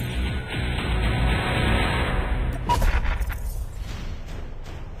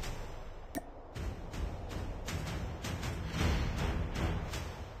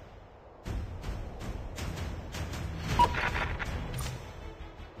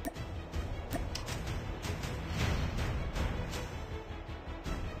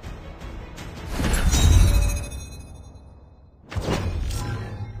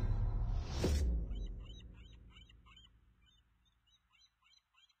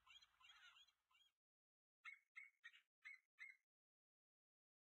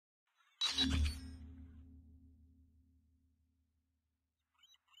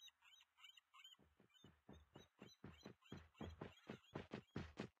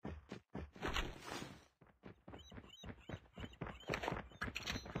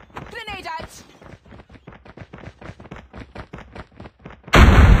 Grenade out!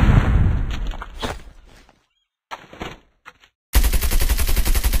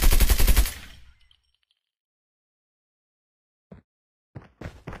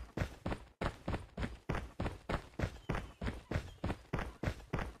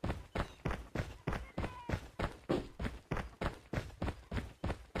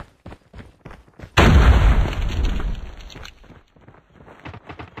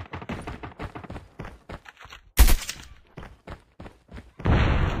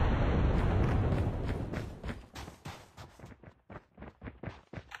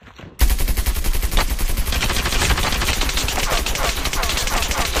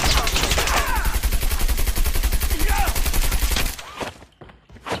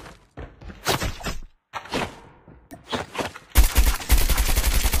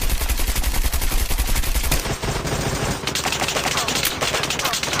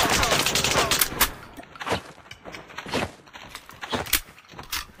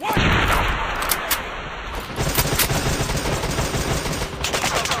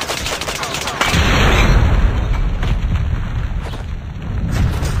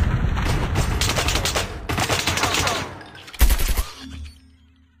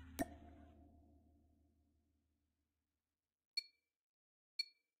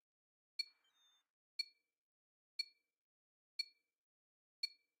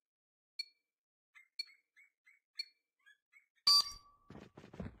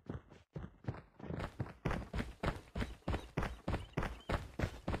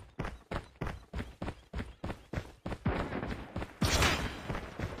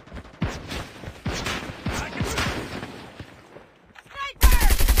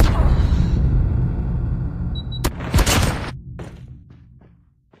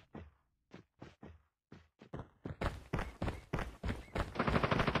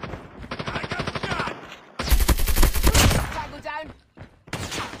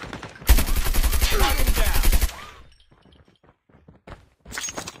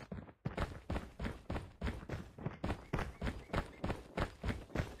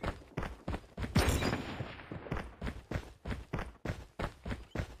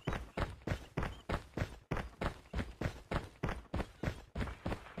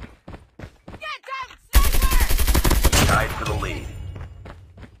 Tied for the lead.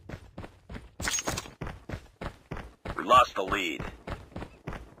 We lost the lead.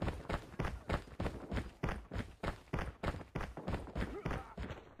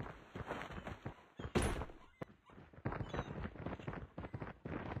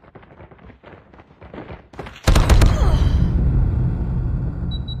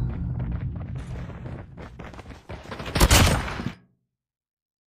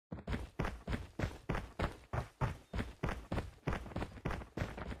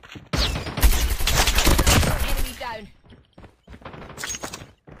 Enemy down.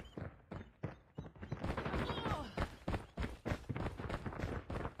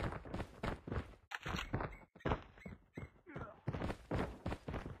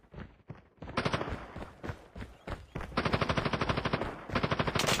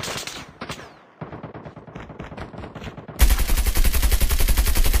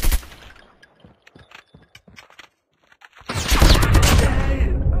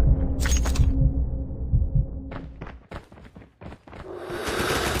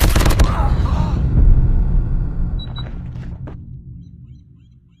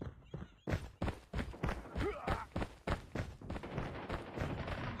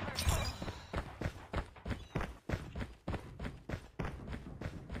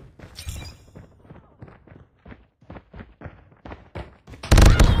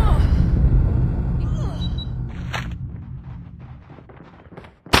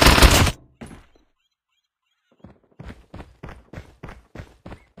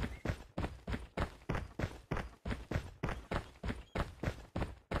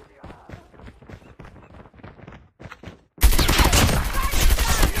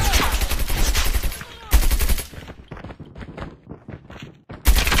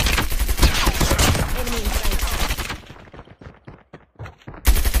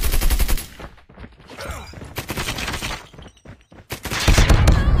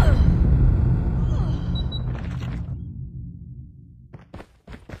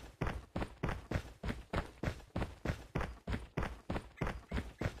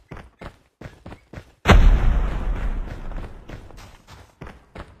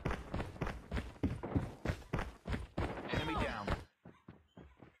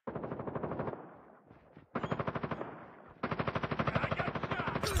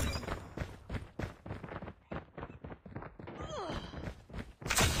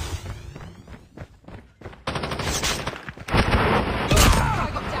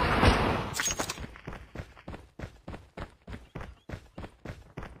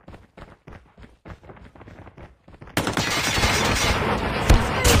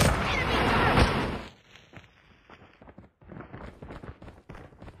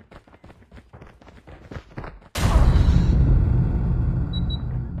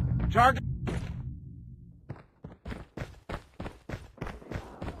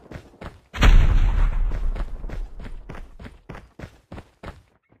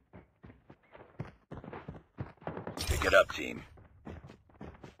 it up, team.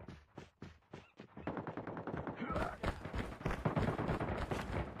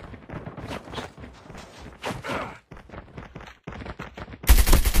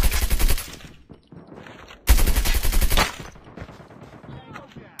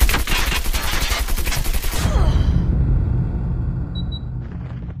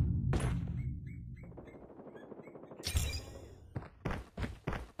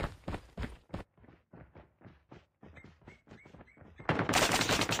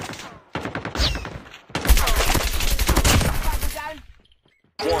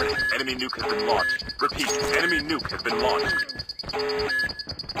 Warning, enemy nuke has been launched. Repeat, enemy nuke has been launched.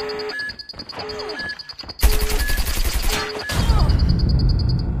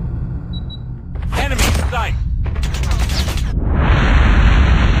 Enemy in sight!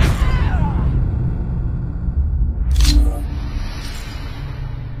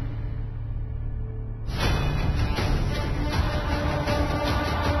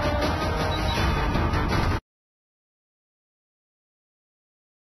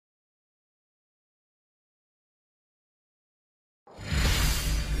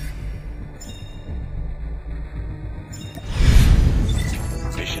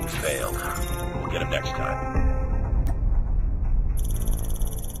 Mission failed. We'll get him next time.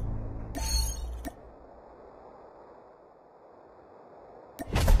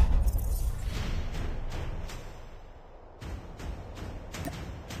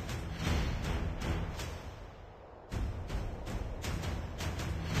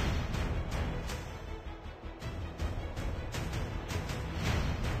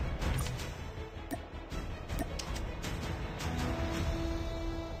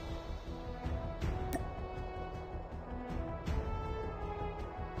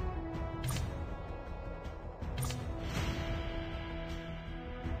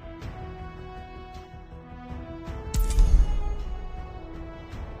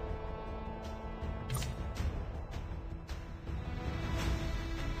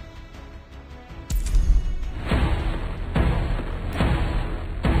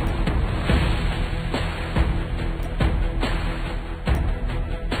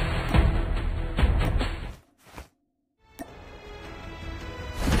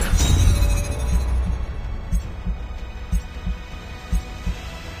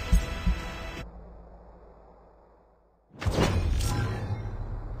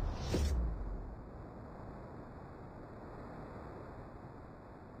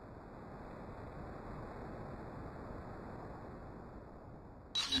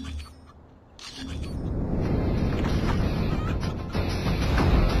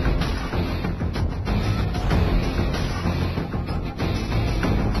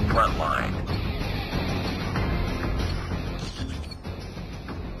 Front line.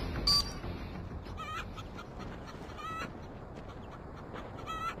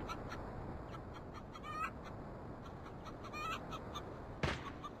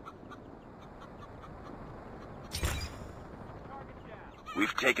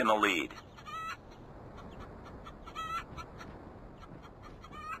 We've taken the lead.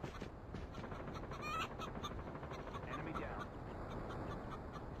 Enemy down.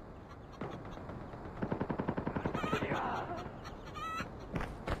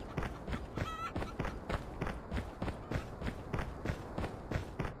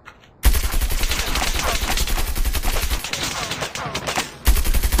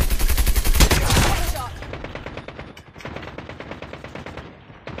 Shot.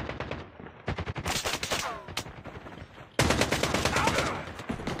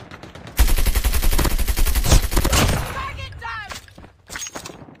 Target down.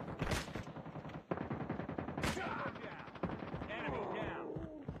 Enemy down.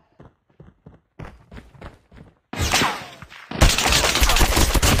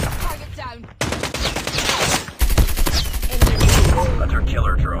 Target down. Hunter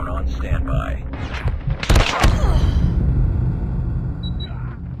killer drone on standby.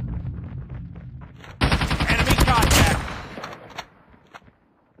 Enemy contact!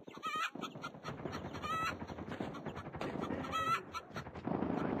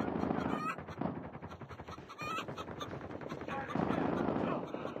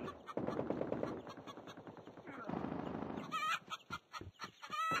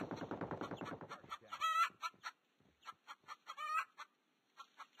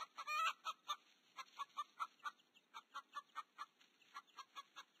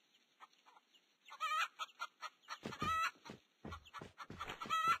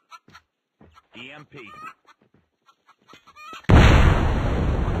 EMP.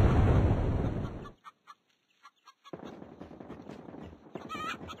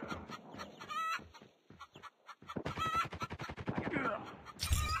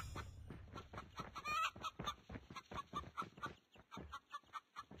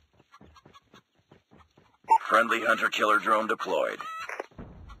 Friendly hunter-killer drone deployed.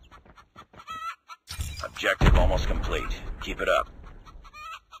 Objective almost complete. Keep it up.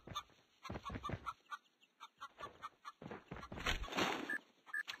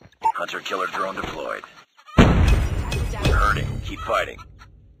 Hunter-killer drone deployed. We're hurting. Keep fighting.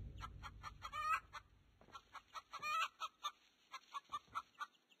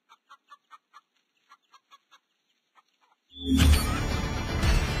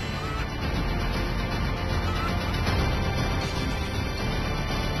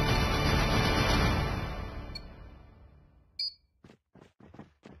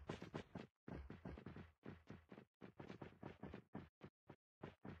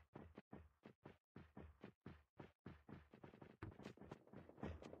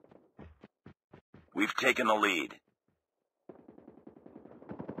 We've taken the lead.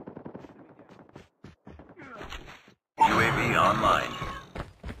 UAV online.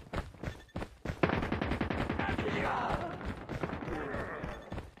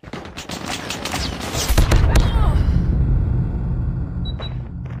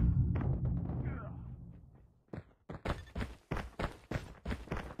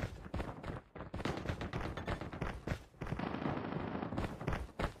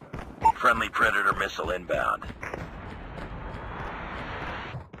 Friendly Predator missile inbound.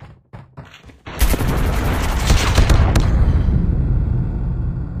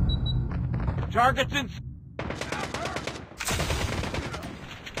 Targets in.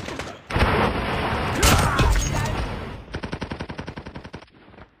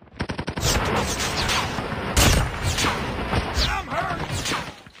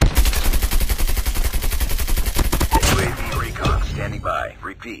 UAV recon standing by.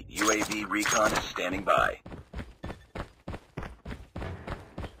 Repeat, UAV recon is standing by.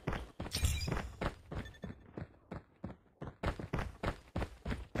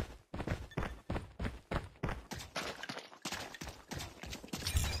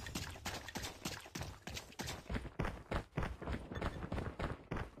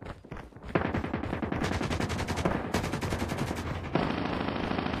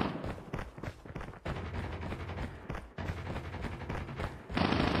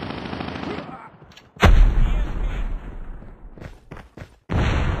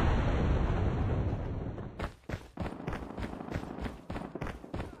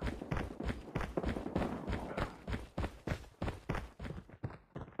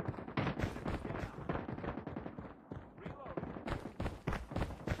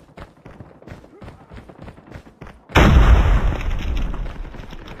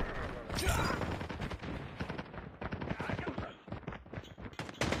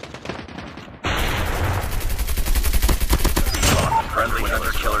 Friendly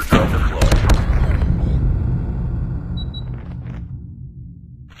hunter-killer drone deployed.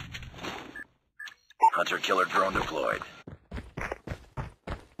 Hunter-killer drone deployed.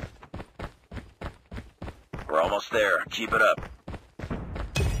 We're almost there. Keep it up.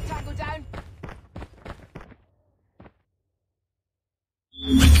 Tango down.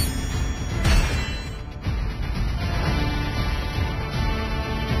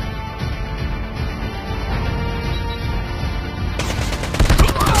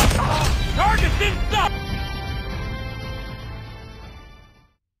 Target's inside!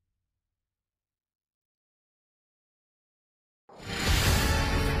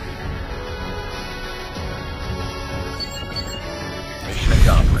 Mission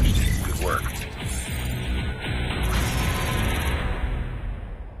accomplished. Good work.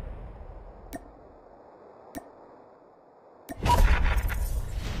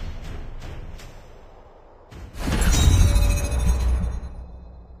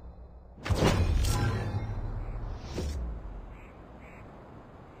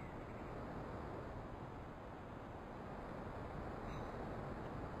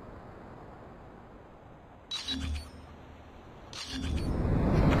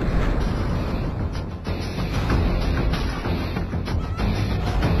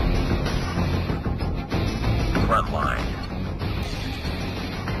 Front line.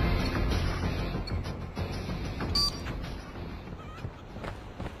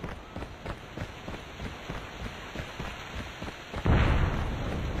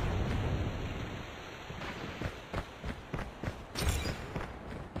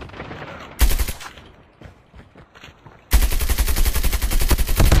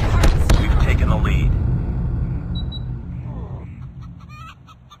 We've taken the lead.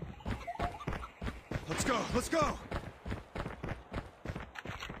 Let's go, let's go!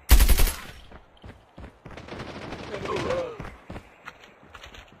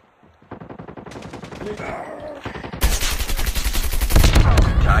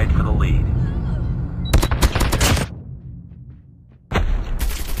 Tied for the lead.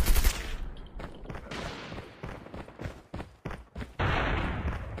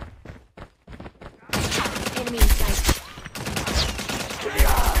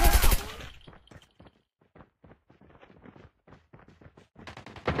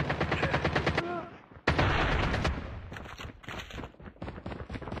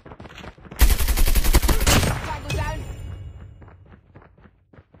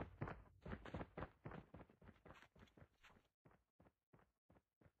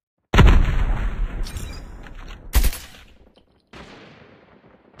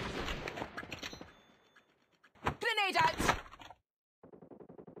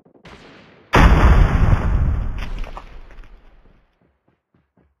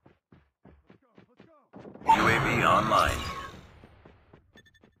 online.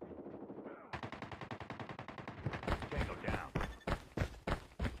 Tango down.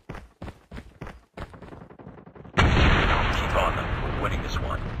 Keep on them. We're winning this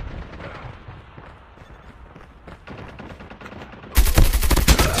one.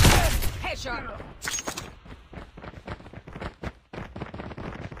 Headshot.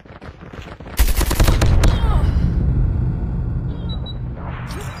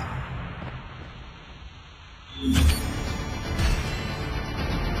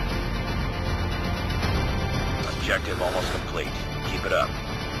 Objective almost complete. Keep it up.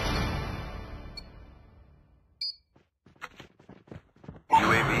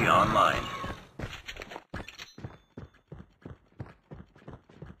 UAV online.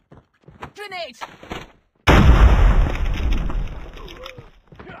 Grenade.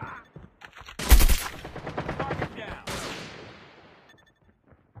 Target down.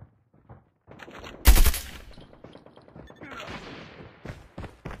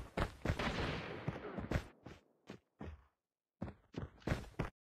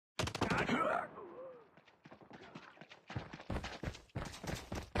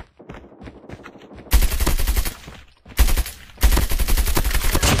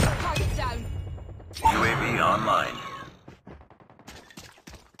 Target down. UAV online.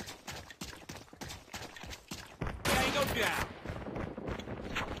 Tango down.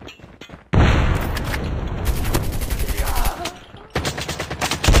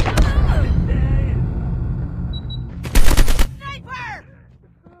 Sniper!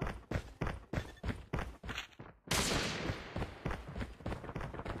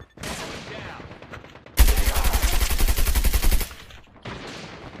 Down.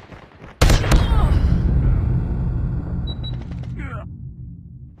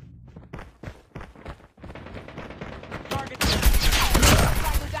 Target down.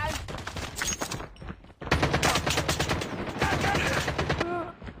 Tango down.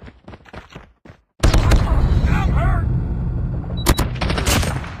 I'm hurt.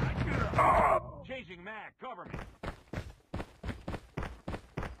 Changing mag. Cover me.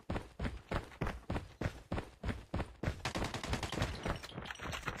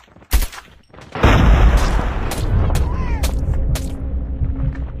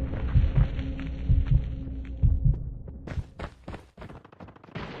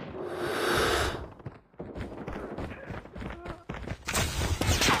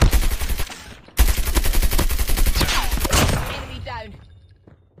 Enemy down.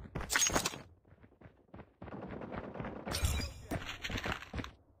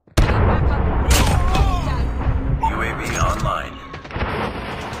 Back up. Down. UAV online.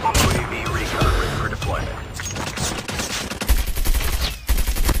 UAV recon ready for deployment.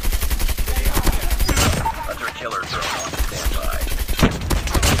 Hunter killer drone on standby.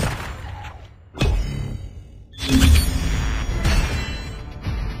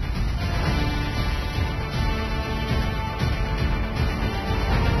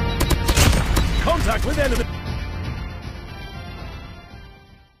 Contact with enemy.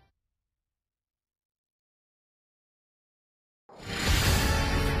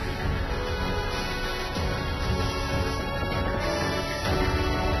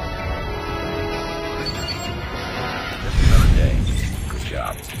 Just another day. Good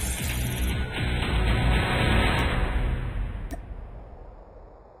job.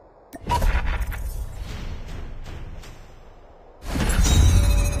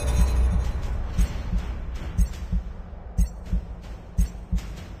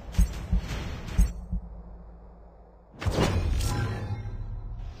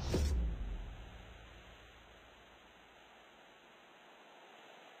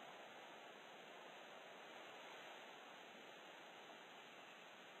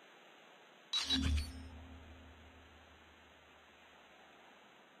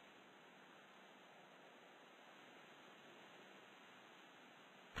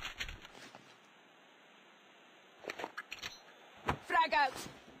 Frag out.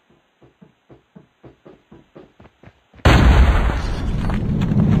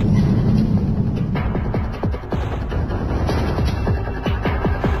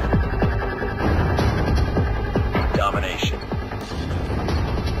 Domination.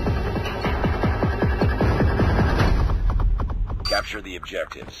 Capture the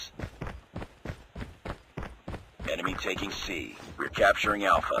objectives. Enemy taking C. We're capturing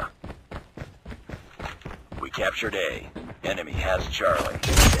Alpha. We captured A. Enemy has Charlie.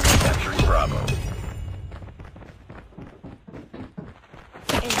 Capturing Bravo.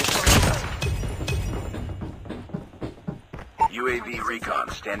 UAV recon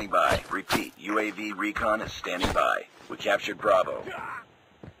standing by. Repeat, UAV recon is standing by. We captured Bravo.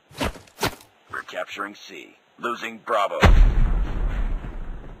 We're capturing C. Losing Bravo.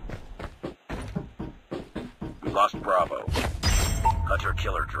 We lost Bravo.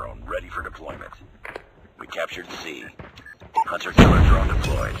 Hunter-killer drone ready for deployment. We captured C. Hunter-killer drone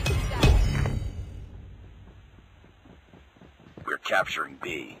deployed. We're capturing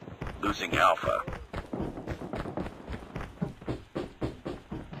B. Losing Alpha.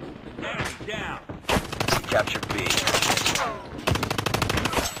 Enemy down. We captured B.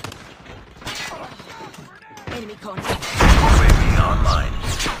 Enemy contact. UAV online.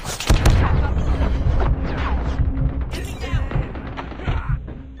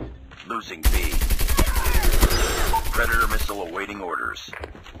 Losing B. Predator missile awaiting orders.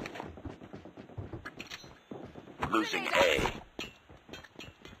 Losing A.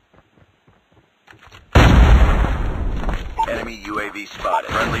 Enemy UAV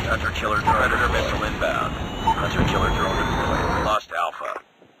spotted. Friendly hunter-killer drone. Predator missile inbound. Hunter-killer drone deployed. Lost Alpha.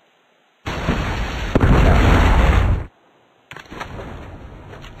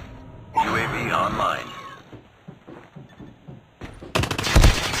 UAV online.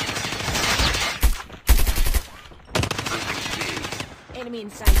 Losing C. Enemy in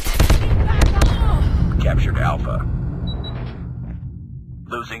sight. Captured Alpha.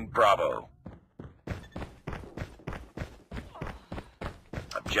 Losing Bravo.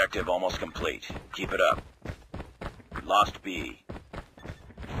 Objective almost complete. Keep it up. Lost B.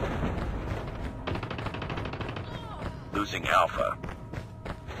 Losing Alpha.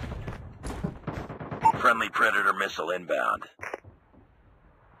 Friendly Predator missile inbound.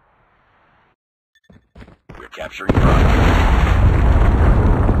 We're capturing Bravo.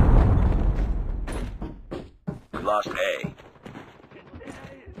 We lost A.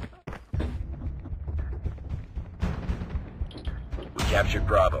 We captured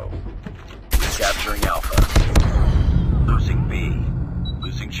Bravo. We're capturing Alpha. Losing B.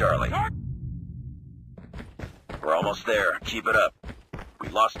 Losing Charlie. We're almost there. Keep it up. We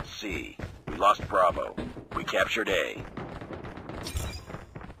lost C. We lost Bravo. We captured A.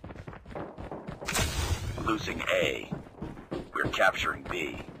 Losing A. We're capturing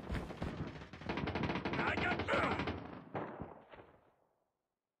B.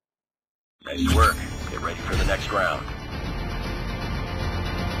 Nice work. Get ready for the next round.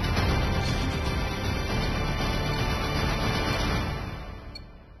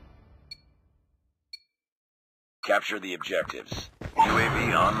 Capture the objectives.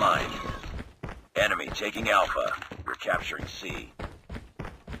 UAV online. Enemy taking Alpha. We're capturing C.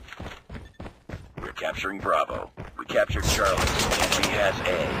 We're capturing Bravo. We captured Charlie. Enemy has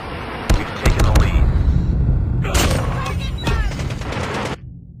A. We've taken the lead.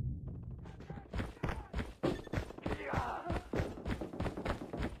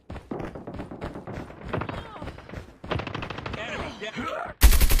 Enemy down.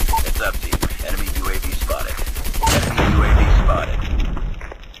 It's up, team. Enemy UAV spotted. Enemy UAV spotted.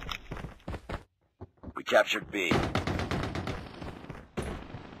 We captured B.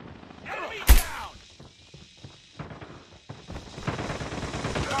 Enemy down.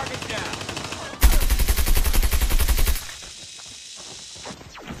 Target down.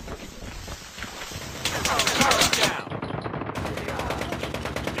 Target down.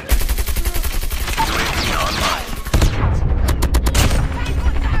 UAV online.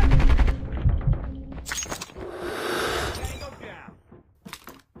 Tango down.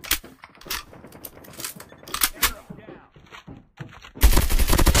 Arrow down.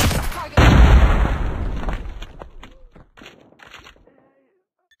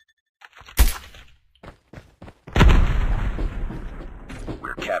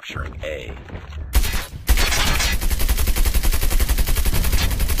 We're capturing A.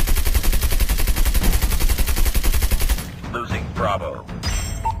 Losing Bravo.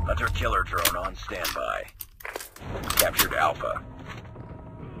 Hunter-killer drone on standby. Captured Alpha.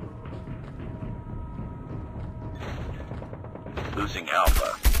 Losing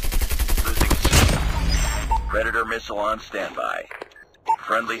Alpha. Losing C. Predator missile on standby.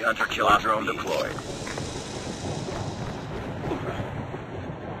 Friendly hunter-killer drone deployed.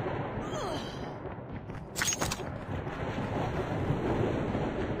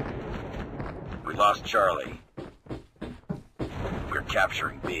 We lost Charlie. We're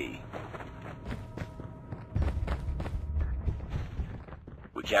capturing B.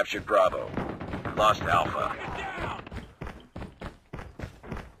 We captured Bravo. We lost Alpha. Down.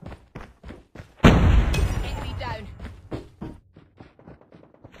 Enemy down.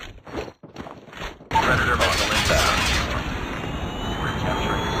 Predator missile inbound. We're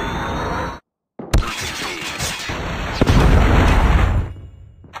capturing C. Losing B.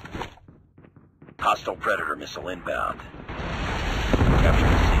 Hostile Predator missile inbound.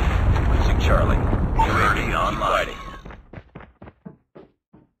 Capturing C. Losing Charlie. UAV online.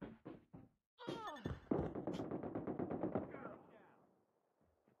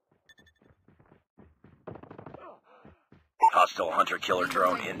 Hostile hunter-killer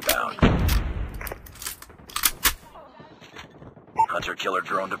drone inbound. Hunter-killer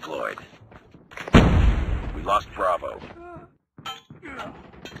drone deployed. We lost Bravo.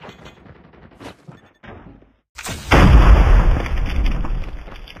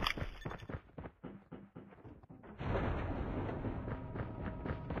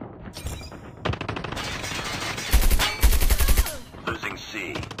 Losing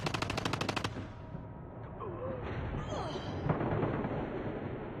C.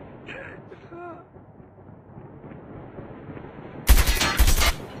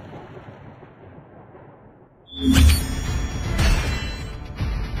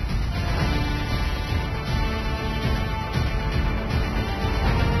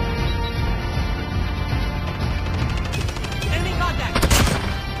 Enemy contact!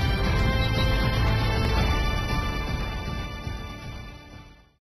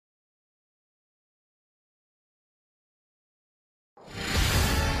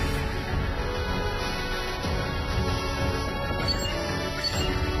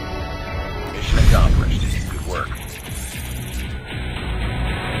 Mission accomplished. Good work.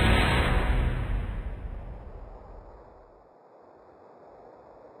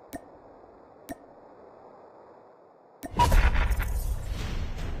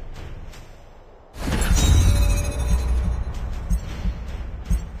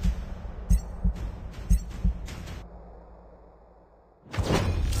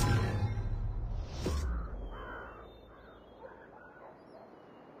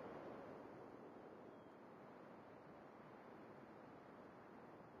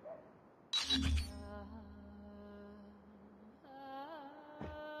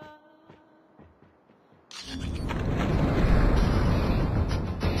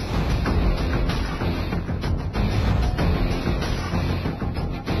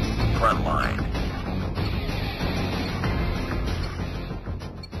 Front line.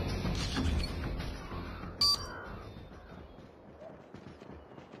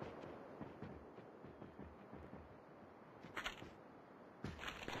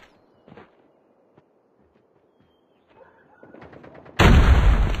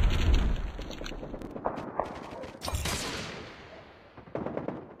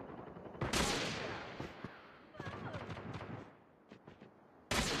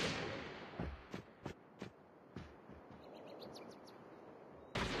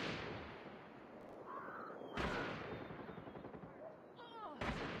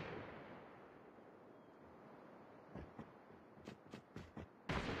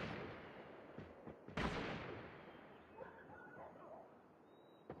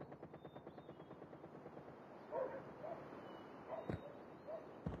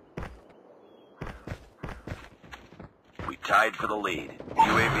 We tied for the lead.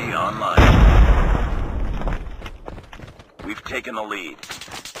 UAV online. We've taken the lead.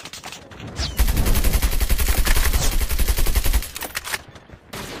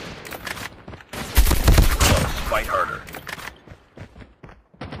 Close. Fight harder.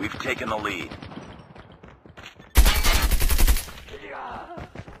 We've taken the lead.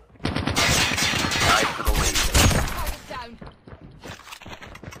 Tied for the lead. Target down.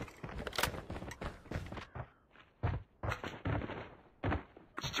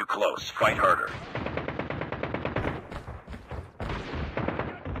 It's too close. Fight harder.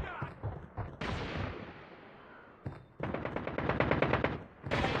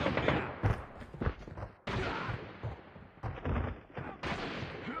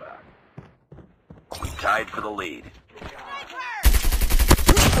 We tied for the lead.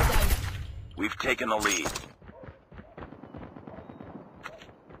 We've taken the lead.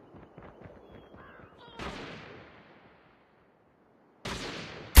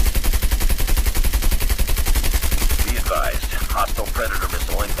 Be advised, hostile predator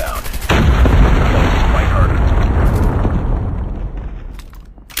missile inbound. Close, fight harder.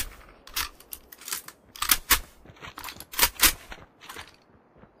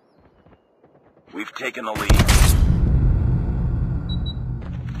 We've taken the lead.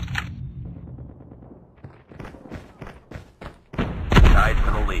 Tied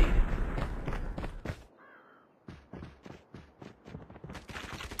for the lead.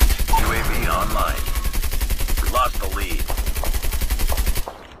 UAV online. We lost the lead.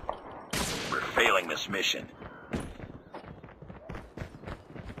 We're failing this mission.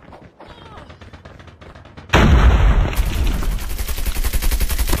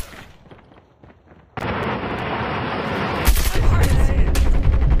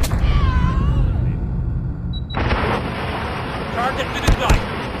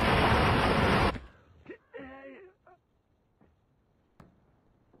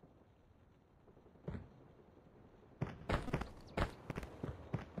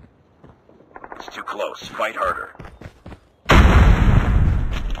 close. Fight harder.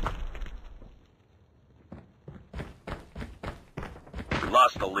 We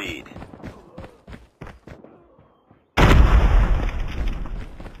lost the lead.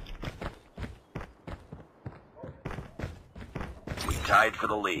 We tied for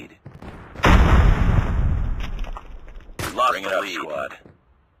the lead. We lost the lead. Squad.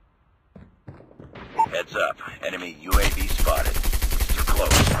 Heads up. Enemy UAV spotted. Too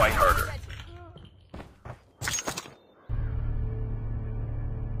close. Fight harder.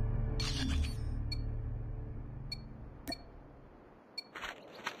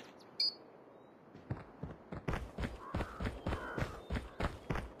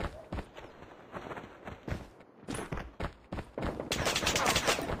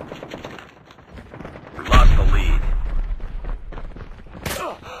 We lost the lead.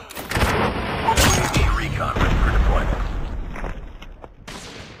 UAV recon ready for deployment.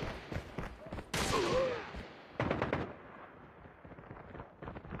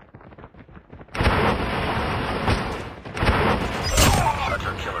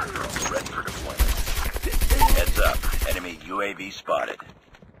 Hunter killer drone ready for deployment. Heads up. Enemy UAV spotted.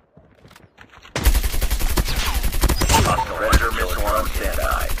 Hostile Predator missile on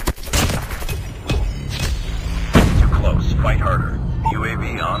standby. Too close. Fight harder.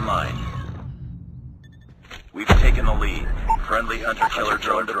 UAV online. We've taken the lead. Friendly hunter killer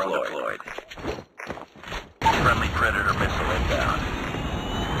drone deployed. Friendly Predator missile inbound.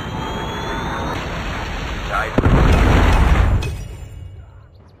 Tied for the lead.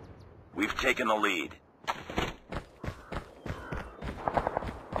 We've taken the lead.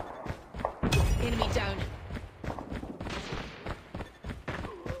 Enemy down.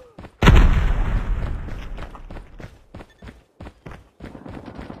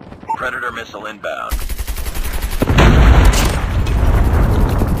 Predator missile inbound.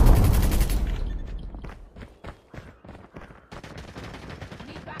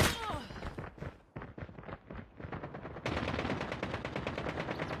 Need back.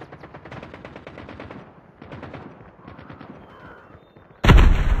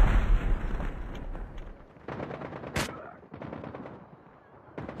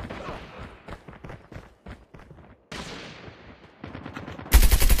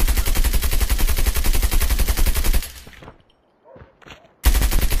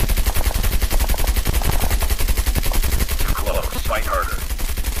 Close. Fight harder.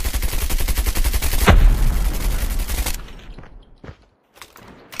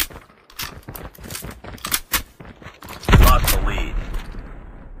 Lost the lead.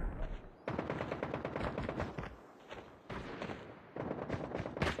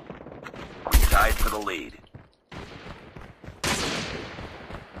 We tied for the lead.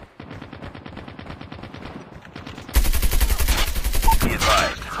 Be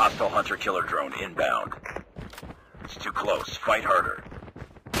advised, hostile hunter killer drone inbound. It's too close. Fight harder.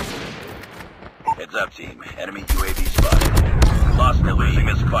 Heads up, team. Enemy UAV spotted. Lost the losing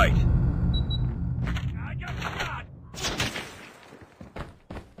this fight.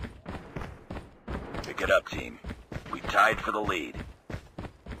 Pick it up, team. We tied for the lead.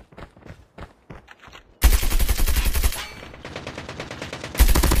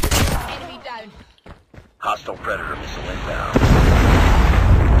 Enemy down. Hostile Predator missile inbound.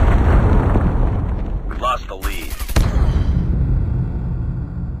 We lost the lead.